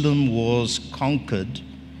Jerusalem was conquered,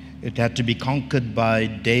 it had to be conquered by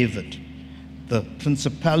David. The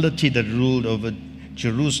principality that ruled over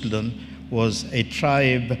Jerusalem was a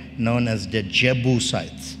tribe known as the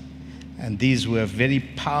Jebusites. And these were very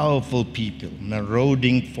powerful people,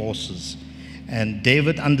 marauding forces. And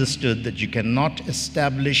David understood that you cannot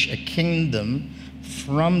establish a kingdom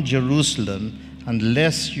from Jerusalem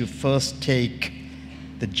unless you first take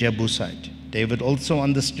the Jebusite. David also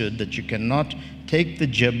understood that you cannot take the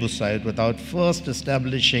Jebusite without first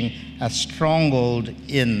establishing a stronghold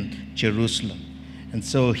in Jerusalem. And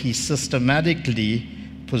so he systematically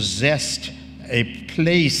possessed a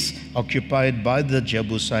place occupied by the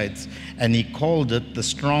Jebusites, and he called it the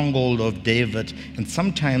stronghold of David, and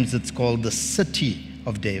sometimes it's called the city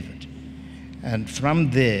of David. And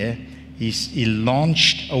from there, he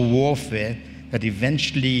launched a warfare that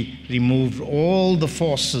eventually removed all the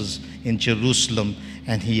forces in Jerusalem,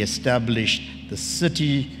 and he established the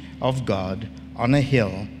city of God on a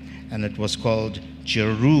hill, and it was called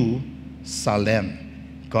Jerusalem.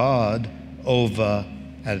 God over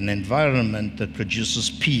an environment that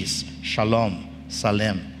produces peace. Shalom,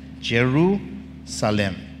 Salem,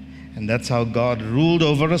 Jerusalem. And that's how God ruled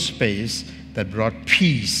over a space that brought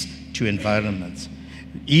peace to environments.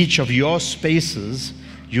 Each of your spaces,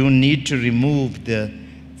 you need to remove the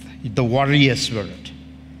warrior spirit.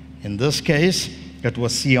 In this case, it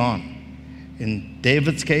was Sihon. In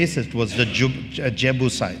David's case, it was the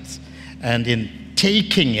Jebusites. And in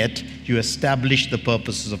taking it, you establish the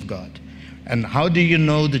purposes of God. And how do you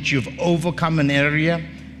know that you've overcome an area?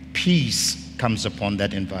 Peace comes upon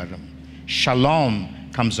that environment. Shalom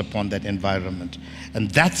comes upon that environment.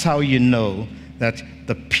 And that's how you know that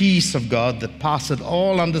the peace of God that passeth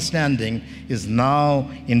all understanding is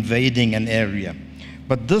now invading an area.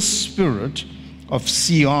 But this spirit of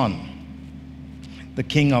Sihon, the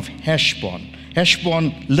king of Heshbon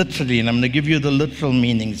literally, and I'm going to give you the literal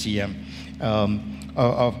meanings here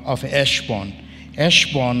of Heshbon.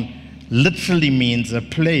 Heshbon literally means a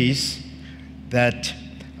place that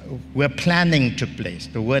where planning took place.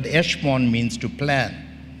 The word Heshbon means to plan,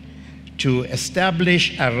 to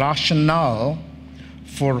establish a rationale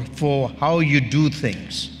for how you do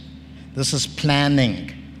things. This is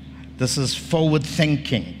planning. This is forward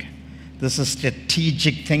thinking. This is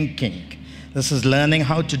strategic thinking. This is learning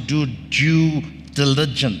how to do due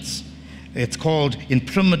diligence. It's called, in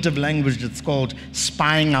primitive language, it's called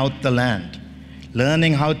spying out the land.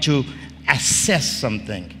 Learning how to assess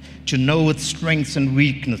something, to know its strengths and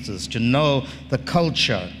weaknesses, to know the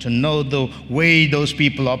culture, to know the way those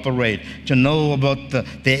people operate, to know about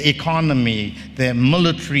their economy, their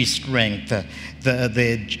military strength,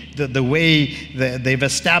 the way they've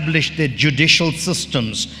established their judicial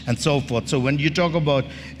systems, and so forth. So when you talk about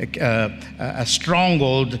a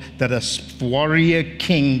stronghold that a warrior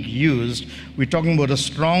king used, we're talking about a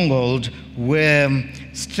stronghold where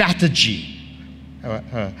strategy,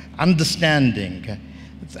 understanding,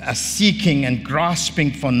 a seeking and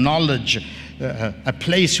grasping for knowledge, a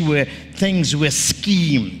place where things were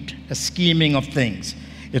schemed, a scheming of things.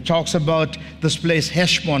 It talks about this place,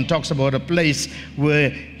 Heshbon, talks about a place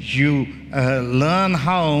where you learn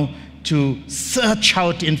how to search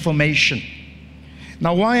out information.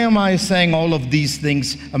 Now, why am I saying all of these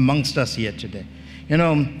things amongst us here today? You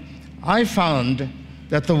know, I found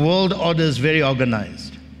that the world order is very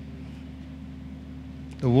organized.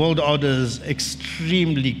 The world order is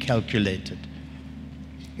extremely calculated.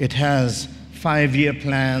 It has 5-year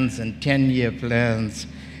plans and 10-year plans.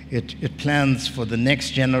 It plans for the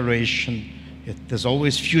next generation. There's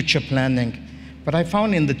always future planning. But I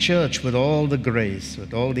found in the church, with all the grace,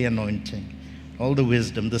 with all the anointing, all the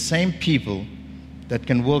wisdom, the same people that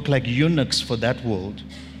can work like eunuchs for that world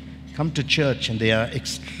come to church and they are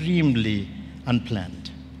extremely unplanned,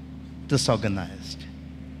 disorganized.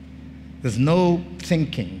 There's no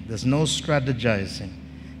thinking, there's no strategizing,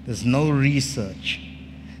 there's no research.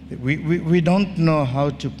 We don't know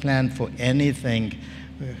how to plan for anything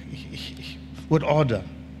with order.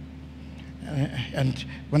 And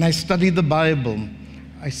when I study the Bible,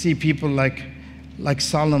 I see people like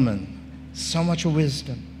Solomon, so much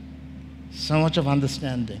wisdom, so much of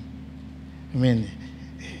understanding. I mean,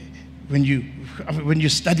 when you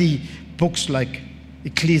study books like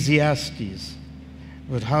Ecclesiastes,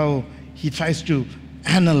 with how he tries to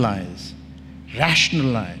analyze,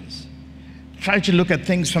 rationalize, try to look at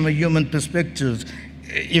things from a human perspective,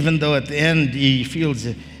 even though at the end he feels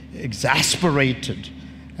exasperated,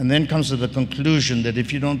 and then comes to the conclusion that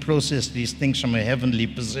if you don't process these things from a heavenly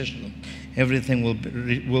position, everything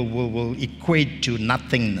will equate to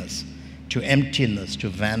nothingness, to emptiness, to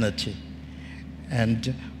vanity.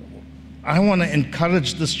 And I want to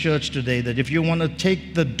encourage this church today that if you want to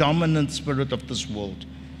take the dominant spirit of this world,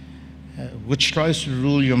 which tries to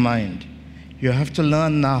rule your mind, you have to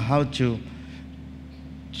learn now how to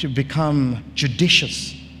become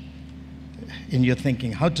judicious in your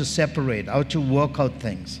thinking, how to separate, how to work out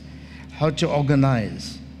things, how to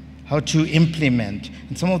organize, how to implement.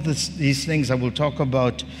 And some of these things I will talk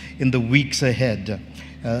about in the weeks ahead.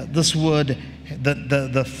 This word,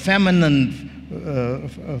 the feminine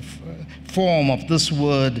form of this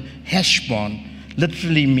word, heshbon,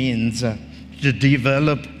 literally means to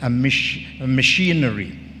develop a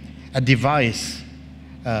machinery, a device.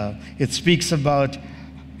 It speaks about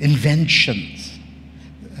inventions,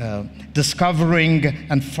 discovering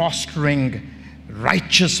and fostering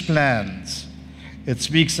righteous plans. It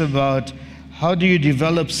speaks about how do you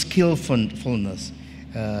develop skillfulness,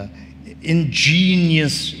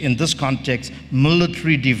 ingenious, in this context,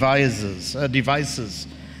 military devices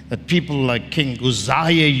that people like King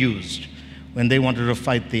Uzziah used when they wanted to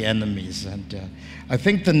fight the enemies. And I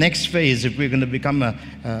think the next phase, if we're going to become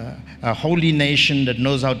a holy nation that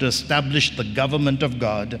knows how to establish the government of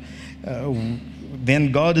God,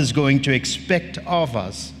 then God is going to expect of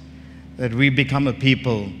us that we become a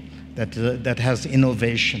people that has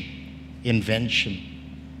innovation, invention,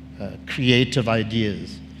 creative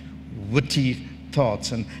ideas, witty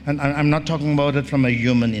thoughts. And I'm not talking about it from a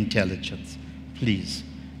human intelligence, please.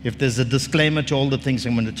 If there's a disclaimer to all the things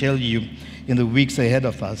I'm going to tell you in the weeks ahead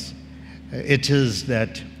of us, it is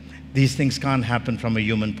that these things can't happen from a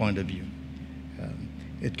human point of view.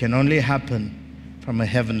 It can only happen from a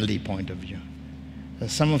heavenly point of view.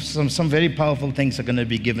 Some very powerful things are going to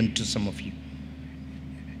be given to some of you.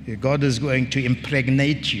 God is going to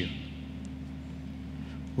impregnate you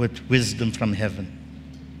with wisdom from heaven.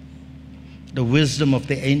 The wisdom of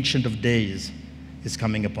the Ancient of Days is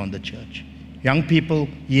coming upon the church. Young people,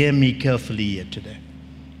 hear me carefully here today.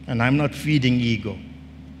 And I'm not feeding ego.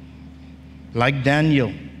 Like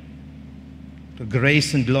Daniel, the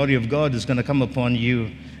grace and glory of God is going to come upon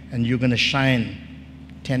you, and you're going to shine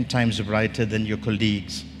 10 times brighter than your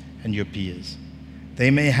colleagues and your peers.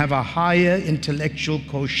 They may have a higher intellectual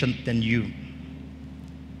quotient than you,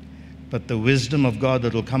 but the wisdom of God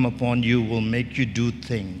that will come upon you will make you do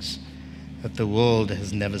things that the world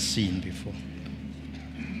has never seen before.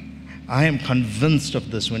 I am convinced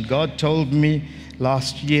of this. When God told me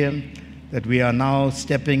last year that we are now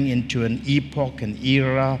stepping into an epoch, an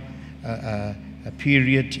era, a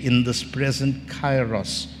period in this present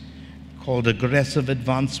kairos called aggressive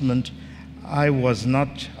advancement, I was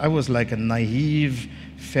like a naive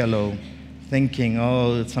fellow thinking,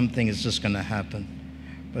 oh, something is just going to happen.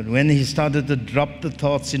 But when he started to drop the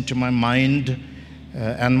thoughts into my mind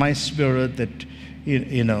and my spirit that,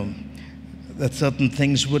 that certain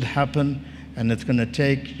things would happen, and it's going to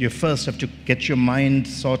take, you first have to get your mind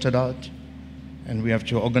sorted out, and we have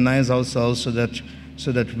to organize ourselves so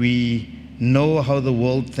that we know how the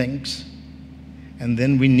world thinks, and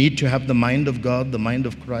then we need to have the mind of God, the mind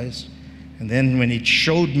of Christ. And then when he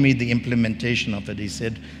showed me the implementation of it, he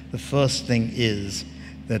said, the first thing is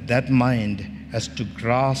that mind has to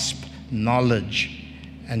grasp knowledge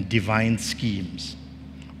and divine schemes.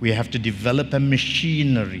 We have to develop a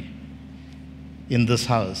machinery in this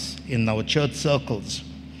house, in our church circles,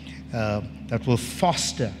 that will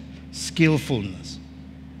foster skillfulness,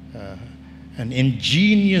 and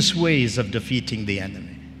ingenious ways of defeating the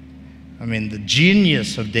enemy. I mean, the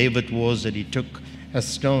genius of David was that he took a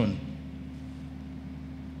stone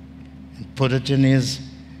and put it in his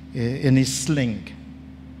sling,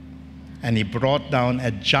 and he brought down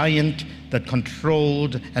a giant that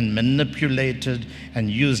controlled and manipulated and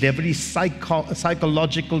used every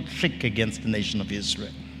psychological trick against the nation of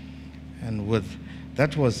Israel. And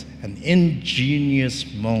that was an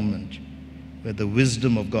ingenious moment where the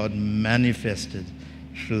wisdom of God manifested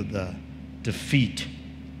through the defeat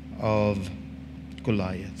of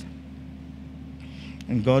Goliath.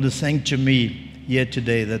 And God is saying to me here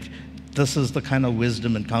today that this is the kind of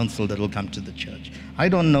wisdom and counsel that will come to the church. I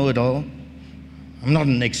don't know it all. I'm not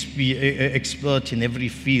an expert in every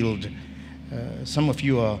field. Some of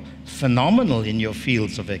you are phenomenal in your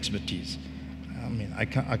fields of expertise. I mean, I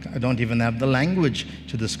don't even have the language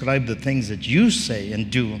to describe the things that you say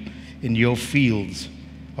and do in your fields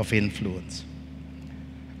of influence.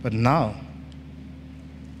 But now,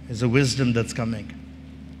 there's a wisdom that's coming.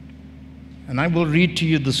 And I will read to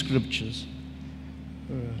you the scriptures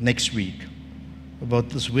next week about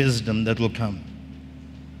this wisdom that will come.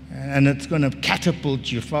 And it's going to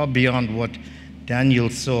catapult you far beyond what Daniel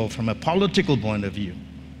saw from a political point of view.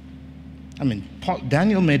 I mean,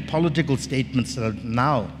 Daniel made political statements that are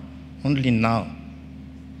now, only now,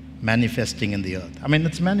 manifesting in the earth. I mean,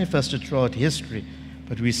 it's manifested throughout history,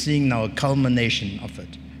 but we're seeing now a culmination of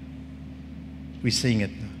it. We're seeing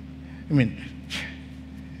it now. I mean,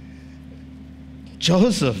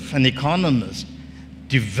 Joseph, an economist,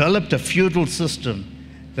 developed a feudal system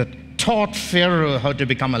that taught Pharaoh how to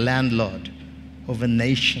become a landlord over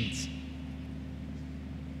nations.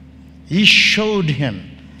 He showed him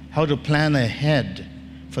how to plan ahead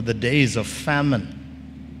for the days of famine.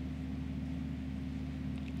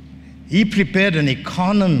 He prepared an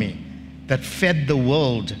economy that fed the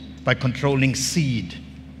world by controlling seed.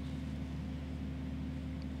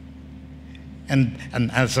 And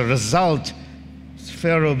as a result,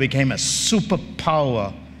 Pharaoh became a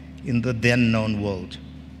superpower in the then known world.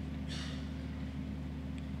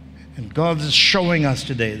 And God is showing us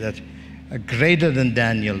today that a greater than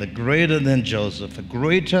Daniel, a greater than Joseph, a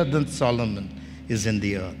greater than Solomon is in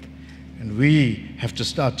the earth. And we have to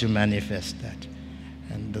start to manifest that.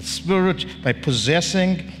 And the Spirit, by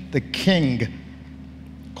possessing the king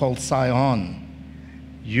called Sion,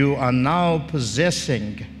 you are now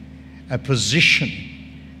possessing a position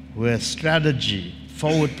where strategy,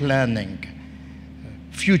 forward planning,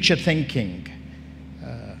 future thinking,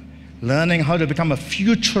 learning how to become a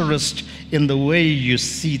futurist in the way you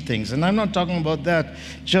see things. And I'm not talking about that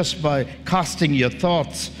just by casting your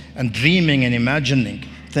thoughts and dreaming and imagining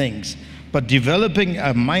things, but developing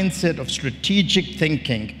a mindset of strategic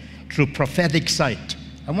thinking through prophetic sight.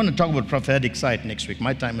 I want to talk about prophetic sight next week.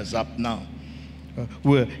 My time is up now.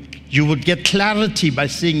 Where you would get clarity by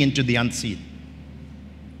seeing into the unseen.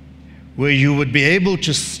 Where you would be able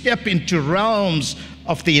to step into realms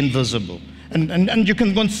of the invisible. And you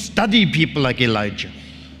can go and study people like Elijah,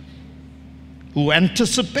 who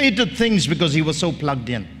anticipated things because he was so plugged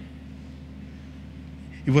in.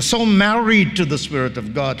 He was so married to the Spirit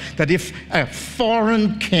of God that if a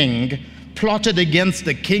foreign king plotted against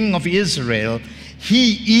the king of Israel,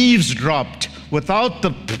 he eavesdropped without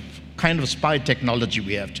the kind of spy technology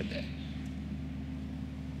we have today.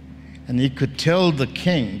 And he could tell the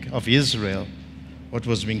king of Israel what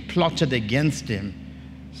was being plotted against him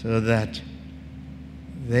so that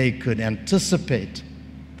they could anticipate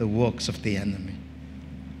the works of the enemy.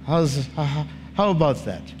 How about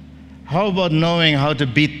that? How about knowing how to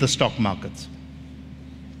beat the stock markets?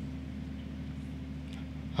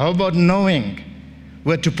 How about knowing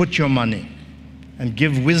where to put your money and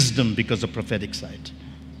give wisdom because of prophetic sight?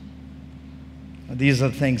 These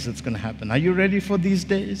are things that's going to happen. Are you ready for these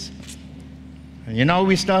days? And you know how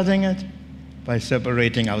we're starting it? By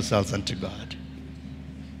separating ourselves unto God.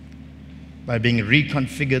 By being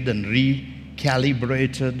reconfigured and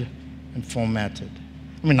recalibrated and formatted.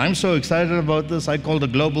 I mean, I'm so excited about this. I called a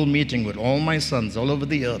global meeting with all my sons all over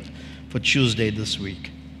the earth for Tuesday this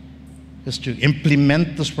week, just to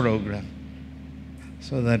implement this program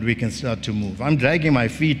so that we can start to move. I'm dragging my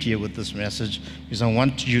feet here with this message because I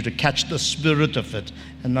want you to catch the spirit of it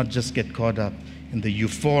and not just get caught up in the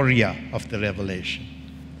euphoria of the revelation.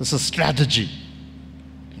 This is strategy.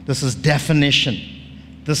 This is definition.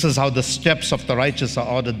 This is how the steps of the righteous are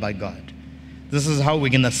ordered by God. This is how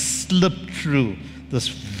we're going to slip through this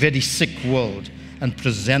very sick world and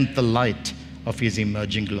present the light of His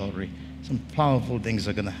emerging glory. Some powerful things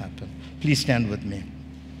are going to happen. Please stand with me.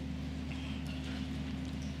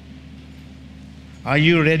 Are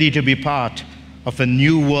you ready to be part of a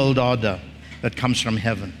new world order that comes from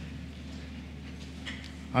heaven?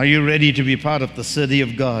 Are you ready to be part of the city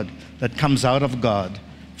of God that comes out of God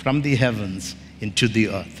from the heavens into the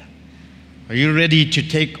earth? Are you ready to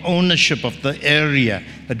take ownership of the area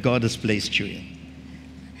that God has placed you in?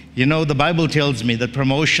 You know, the Bible tells me that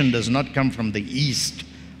promotion does not come from the east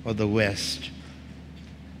or the west,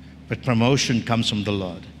 but promotion comes from the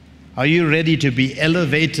Lord. Are you ready to be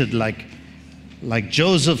elevated like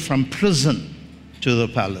Joseph from prison to the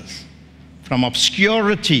palace, from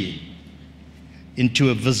obscurity into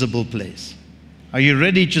a visible place? Are you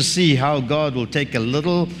ready to see how God will take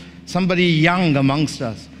somebody young amongst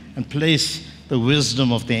us and place the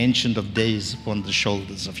wisdom of the Ancient of Days upon the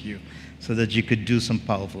shoulders of you so that you could do some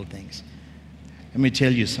powerful things? Let me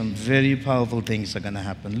tell you, some very powerful things are going to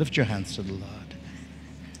happen. Lift your hands to the Lord.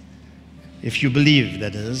 If you believe,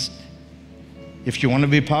 that is. If you want to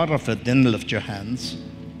be part of it, then lift your hands.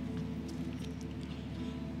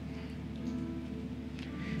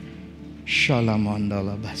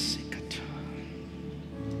 Shalamandala basikata.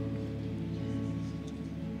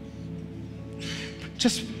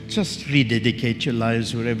 Just rededicate your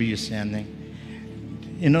lives wherever you're standing.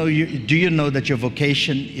 You know, do you know that your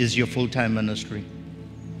vocation is your full-time ministry?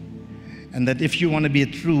 And that if you want to be a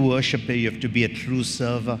true worshiper, you have to be a true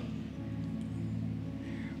server.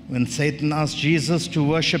 When Satan asked Jesus to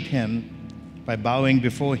worship him by bowing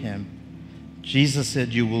before him, Jesus said,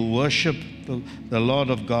 you will worship the Lord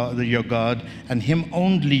of God, your God, and him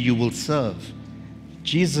only you will serve.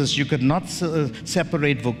 Jesus, you could not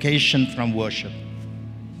separate vocation from worship.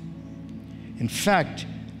 In fact,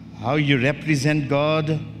 how you represent God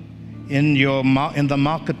in the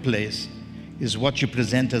marketplace is what you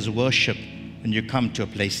present as worship when you come to a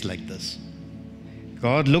place like this.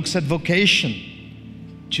 God looks at vocation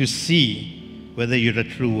to see whether you're a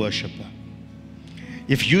true worshiper.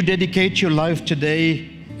 If you dedicate your life today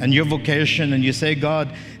and your vocation and you say,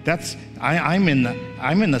 God, I'm in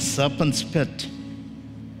a serpent's pit.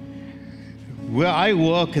 Where I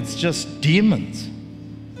work, it's just demons.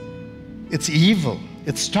 It's evil.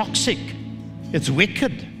 It's toxic. It's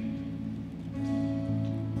wicked.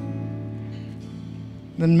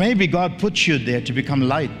 Then maybe God puts you there to become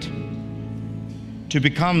light, to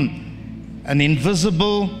become an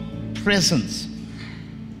invisible presence.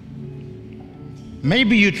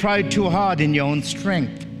 Maybe you tried too hard in your own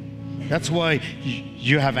strength. That's why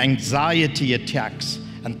you have anxiety attacks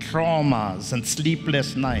and traumas and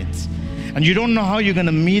sleepless nights. And you don't know how you're going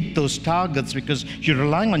to meet those targets because you're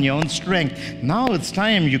relying on your own strength. Now it's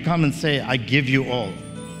time you come and say, I give you all.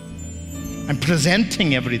 I'm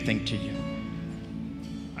presenting everything to you.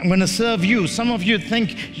 I'm going to serve you. Some of you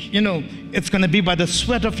think, it's going to be by the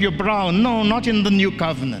sweat of your brow. No, not in the new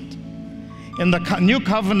covenant. In the new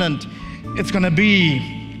covenant, it's going to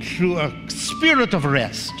be through a spirit of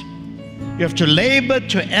rest. You have to labor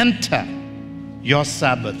to enter your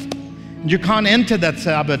Sabbath. You can't enter that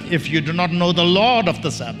Sabbath if you do not know the Lord of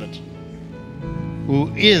the Sabbath,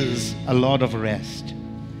 who is a Lord of rest.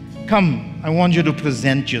 Come, I want you to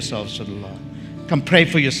present yourselves to the Lord. Come pray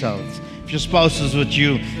for yourselves. If your spouse is with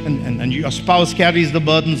you and your spouse carries the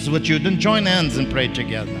burdens with you, then join hands and pray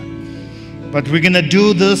together. But we're going to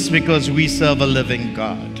do this because we serve a living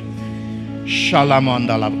God. Shalom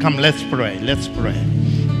andalab. Come, let's pray. Let's pray.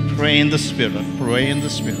 Pray in the Spirit. Pray in the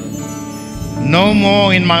Spirit. No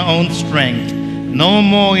more in my own strength. No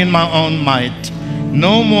more in my own might.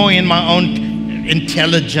 No more in my own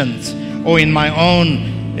intelligence or in my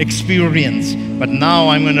own experience. But now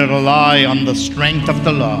I'm going to rely on the strength of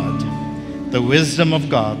the Lord, the wisdom of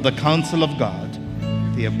God, the counsel of God,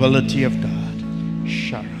 the ability of God.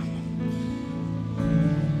 Sharam.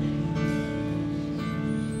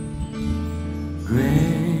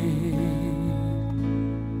 Great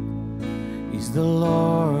is the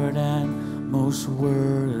Lord and most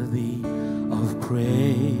worthy of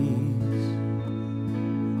praise.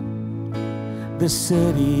 The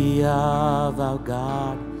city of our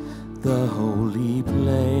God, the holy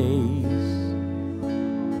place.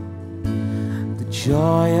 The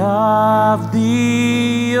joy of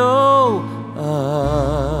the earth.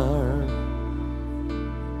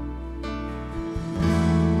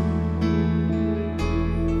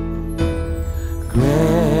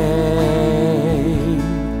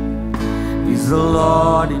 The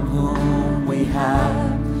Lord in whom we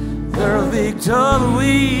have the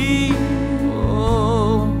victory.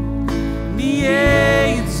 Oh, He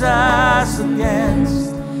aids us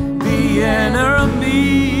against the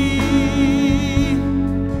enemy.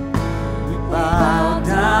 We bow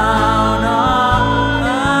down on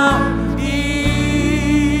our knees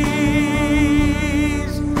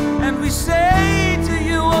and we say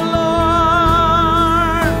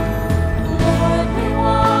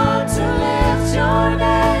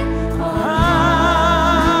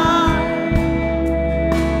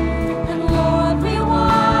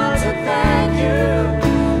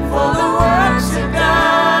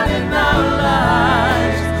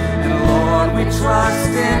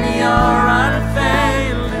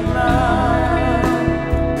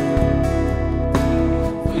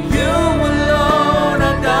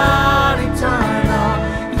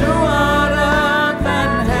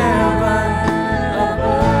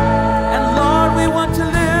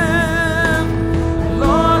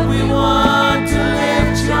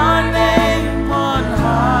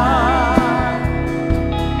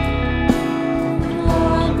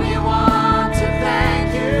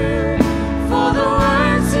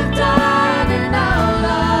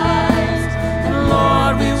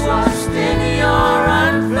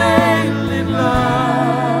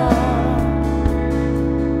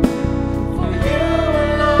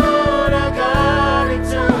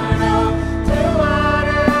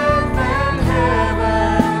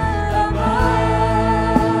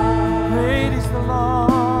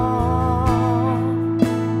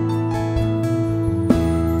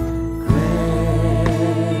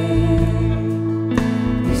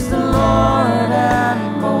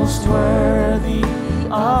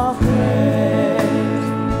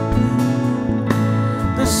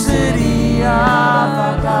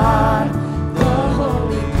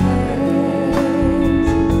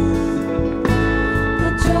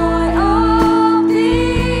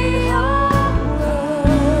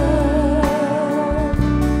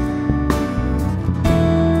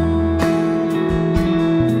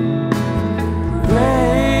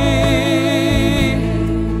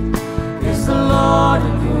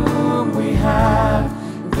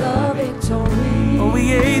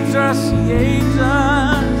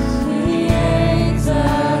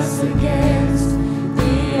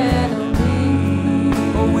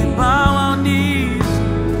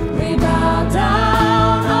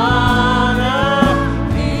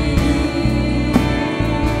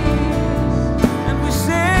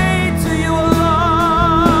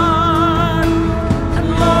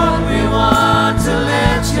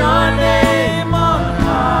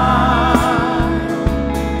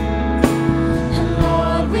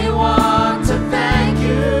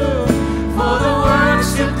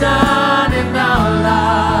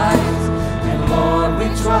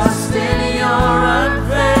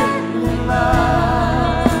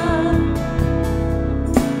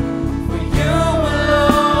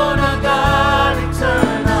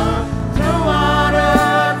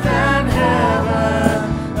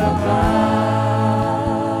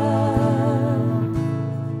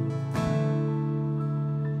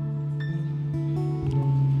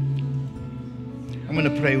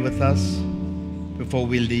before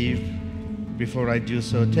we leave, before I do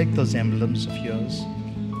so, take those emblems of yours.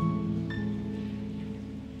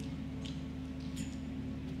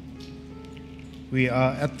 We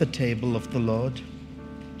are at the table of the Lord.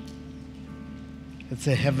 It's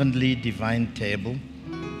a heavenly, divine table.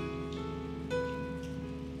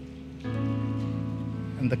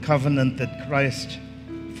 And the covenant that Christ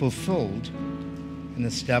fulfilled and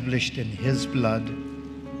established in His blood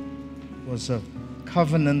was a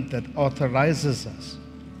covenant that authorizes us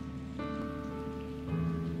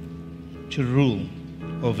to rule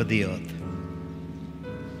over the earth.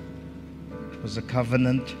 It was a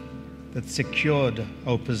covenant that secured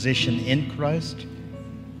our position in Christ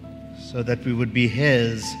so that we would be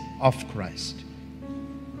heirs of Christ.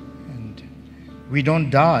 And we don't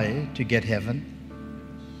die to get heaven.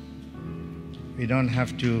 We don't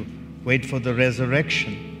have to wait for the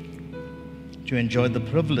resurrection to enjoy the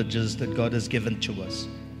privileges that God has given to us.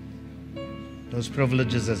 Those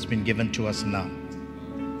privileges has been given to us now.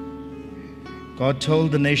 God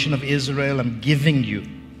told the nation of Israel, I'm giving you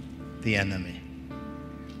the enemy.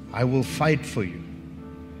 I will fight for you.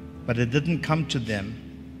 But it didn't come to them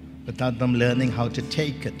without them learning how to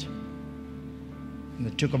take it. And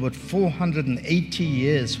it took about 480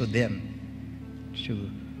 years for them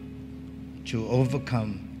to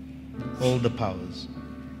overcome all the powers.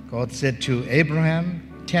 God said to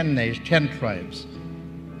Abraham, 10 tribes.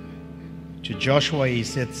 To Joshua, He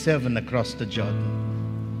said 7 across the Jordan.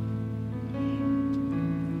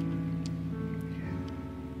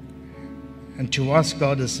 And to us,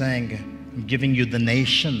 God is saying, I'm giving you the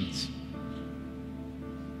nations.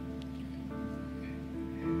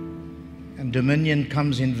 And dominion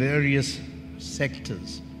comes in various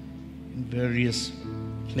sectors, in various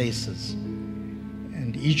places.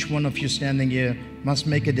 And each one of you standing here must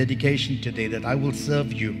make a dedication today that I will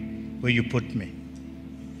serve you where you put me.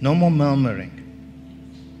 No more murmuring.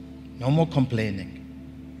 No more complaining.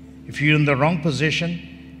 If you're in the wrong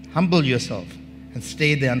position, humble yourself and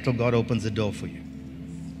stay there until God opens the door for you.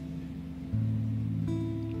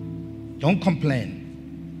 Don't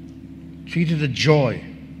complain. Treat it a joy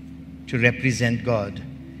to represent God.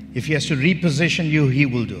 If He has to reposition you, He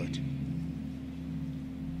will do it.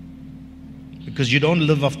 Because you don't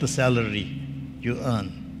live off the salary you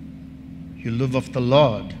earn. You live off the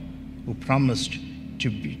Lord who promised to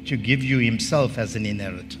give you Himself as an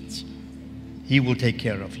inheritance. He will take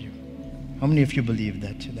care of you. How many of you believe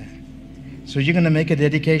that today? So you're going to make a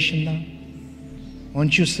dedication now?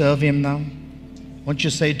 Won't you serve Him now? Won't you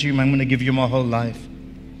say to Him, I'm going to give you my whole life?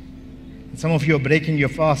 And some of you are breaking your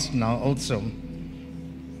fast now also.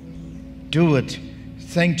 Do it.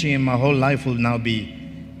 Saying to Him, my whole life will now be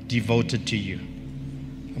devoted to you.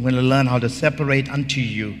 I'm going to learn how to separate unto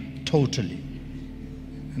you totally.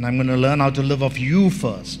 And I'm going to learn how to live off you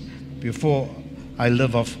first before I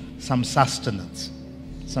live off some sustenance,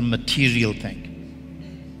 some material thing.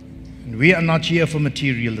 And we are not here for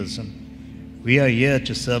materialism. We are here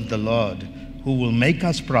to serve the Lord, who will make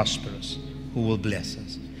us prosperous, who will bless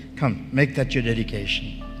us. Come, make that your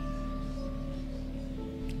dedication.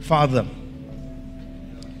 Father,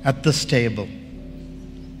 at this table,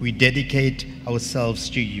 we dedicate ourselves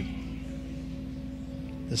to you.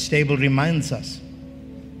 This table reminds us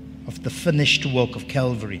of the finished work of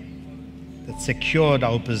Calvary that secured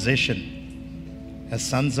our position as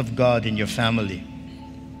sons of God in your family.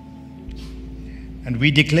 And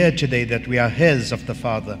we declare today that we are heirs of the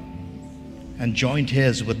Father and joint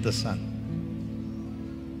heirs with the Son.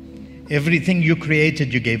 Everything you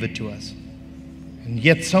created, you gave it to us. And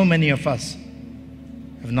yet so many of us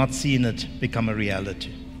have not seen it become a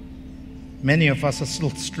reality. Many of us are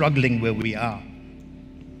still struggling where we are.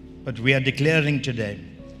 But we are declaring today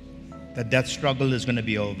that that struggle is going to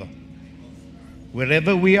be over.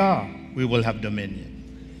 Wherever we are, we will have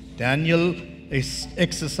dominion. Daniel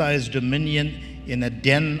exercised dominion in a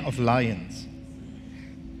den of lions.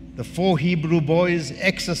 The 4 Hebrew boys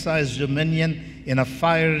exercised dominion in a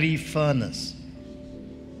fiery furnace.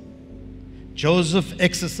 Joseph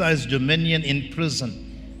exercised dominion in prison.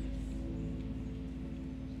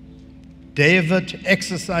 David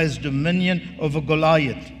exercised dominion over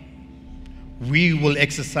Goliath. We will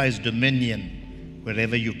exercise dominion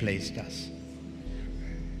wherever you placed us.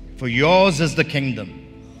 For yours is the kingdom,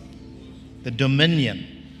 the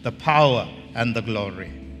dominion, the power, and the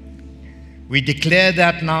glory. We declare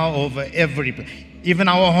that now over every place. Even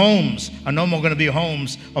our homes are no more going to be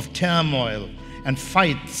homes of turmoil and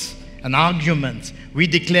fights and arguments. We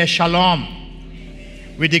declare shalom.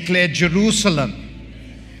 We declare Jerusalem.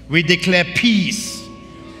 We declare peace.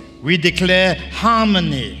 We declare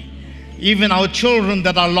harmony. Even our children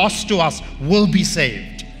that are lost to us will be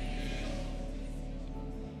saved.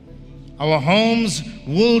 Our homes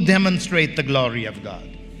will demonstrate the glory of God.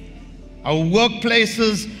 Our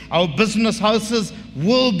workplaces, our business houses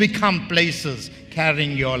will become places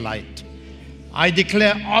carrying your light. I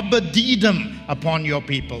declare Obed-Edom upon your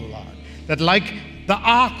people, Lord. That like the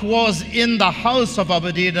ark was in the house of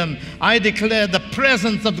Obed-Edom, I declare the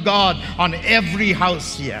presence of God on every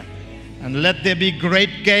house here. And let there be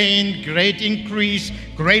great gain, great increase,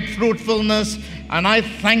 great fruitfulness. And I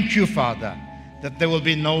thank you, Father, that there will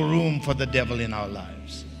be no room for the devil in our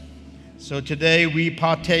lives. So today we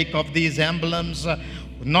partake of these emblems,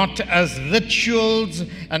 not as rituals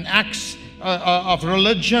and acts of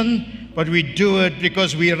religion, but we do it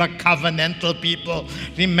because we are a covenantal people,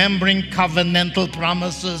 remembering covenantal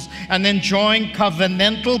promises and enjoying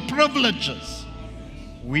covenantal privileges.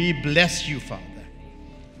 We bless you, Father,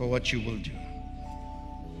 for what you will do.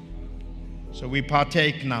 So we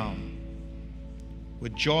partake now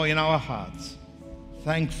with joy in our hearts,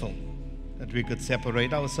 thankful that we could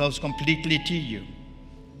separate ourselves completely to you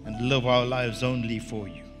and live our lives only for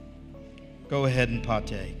you. Go ahead and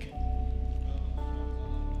partake.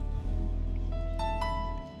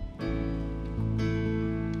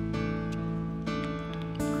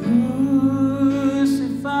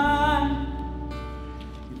 Crucified,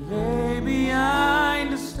 you lay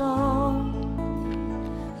behind a stone,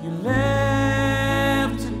 you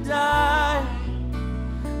left to die,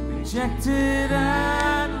 rejected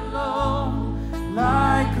and alone,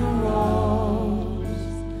 like a rose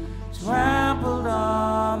trampled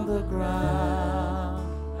on the ground.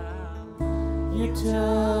 You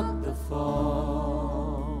took the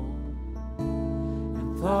fall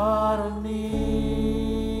and thought of me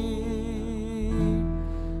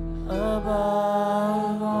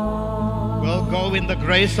above all. Well, go in the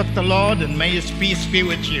grace of the Lord, and may His peace be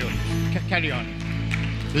with you. Carry on.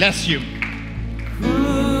 Bless you.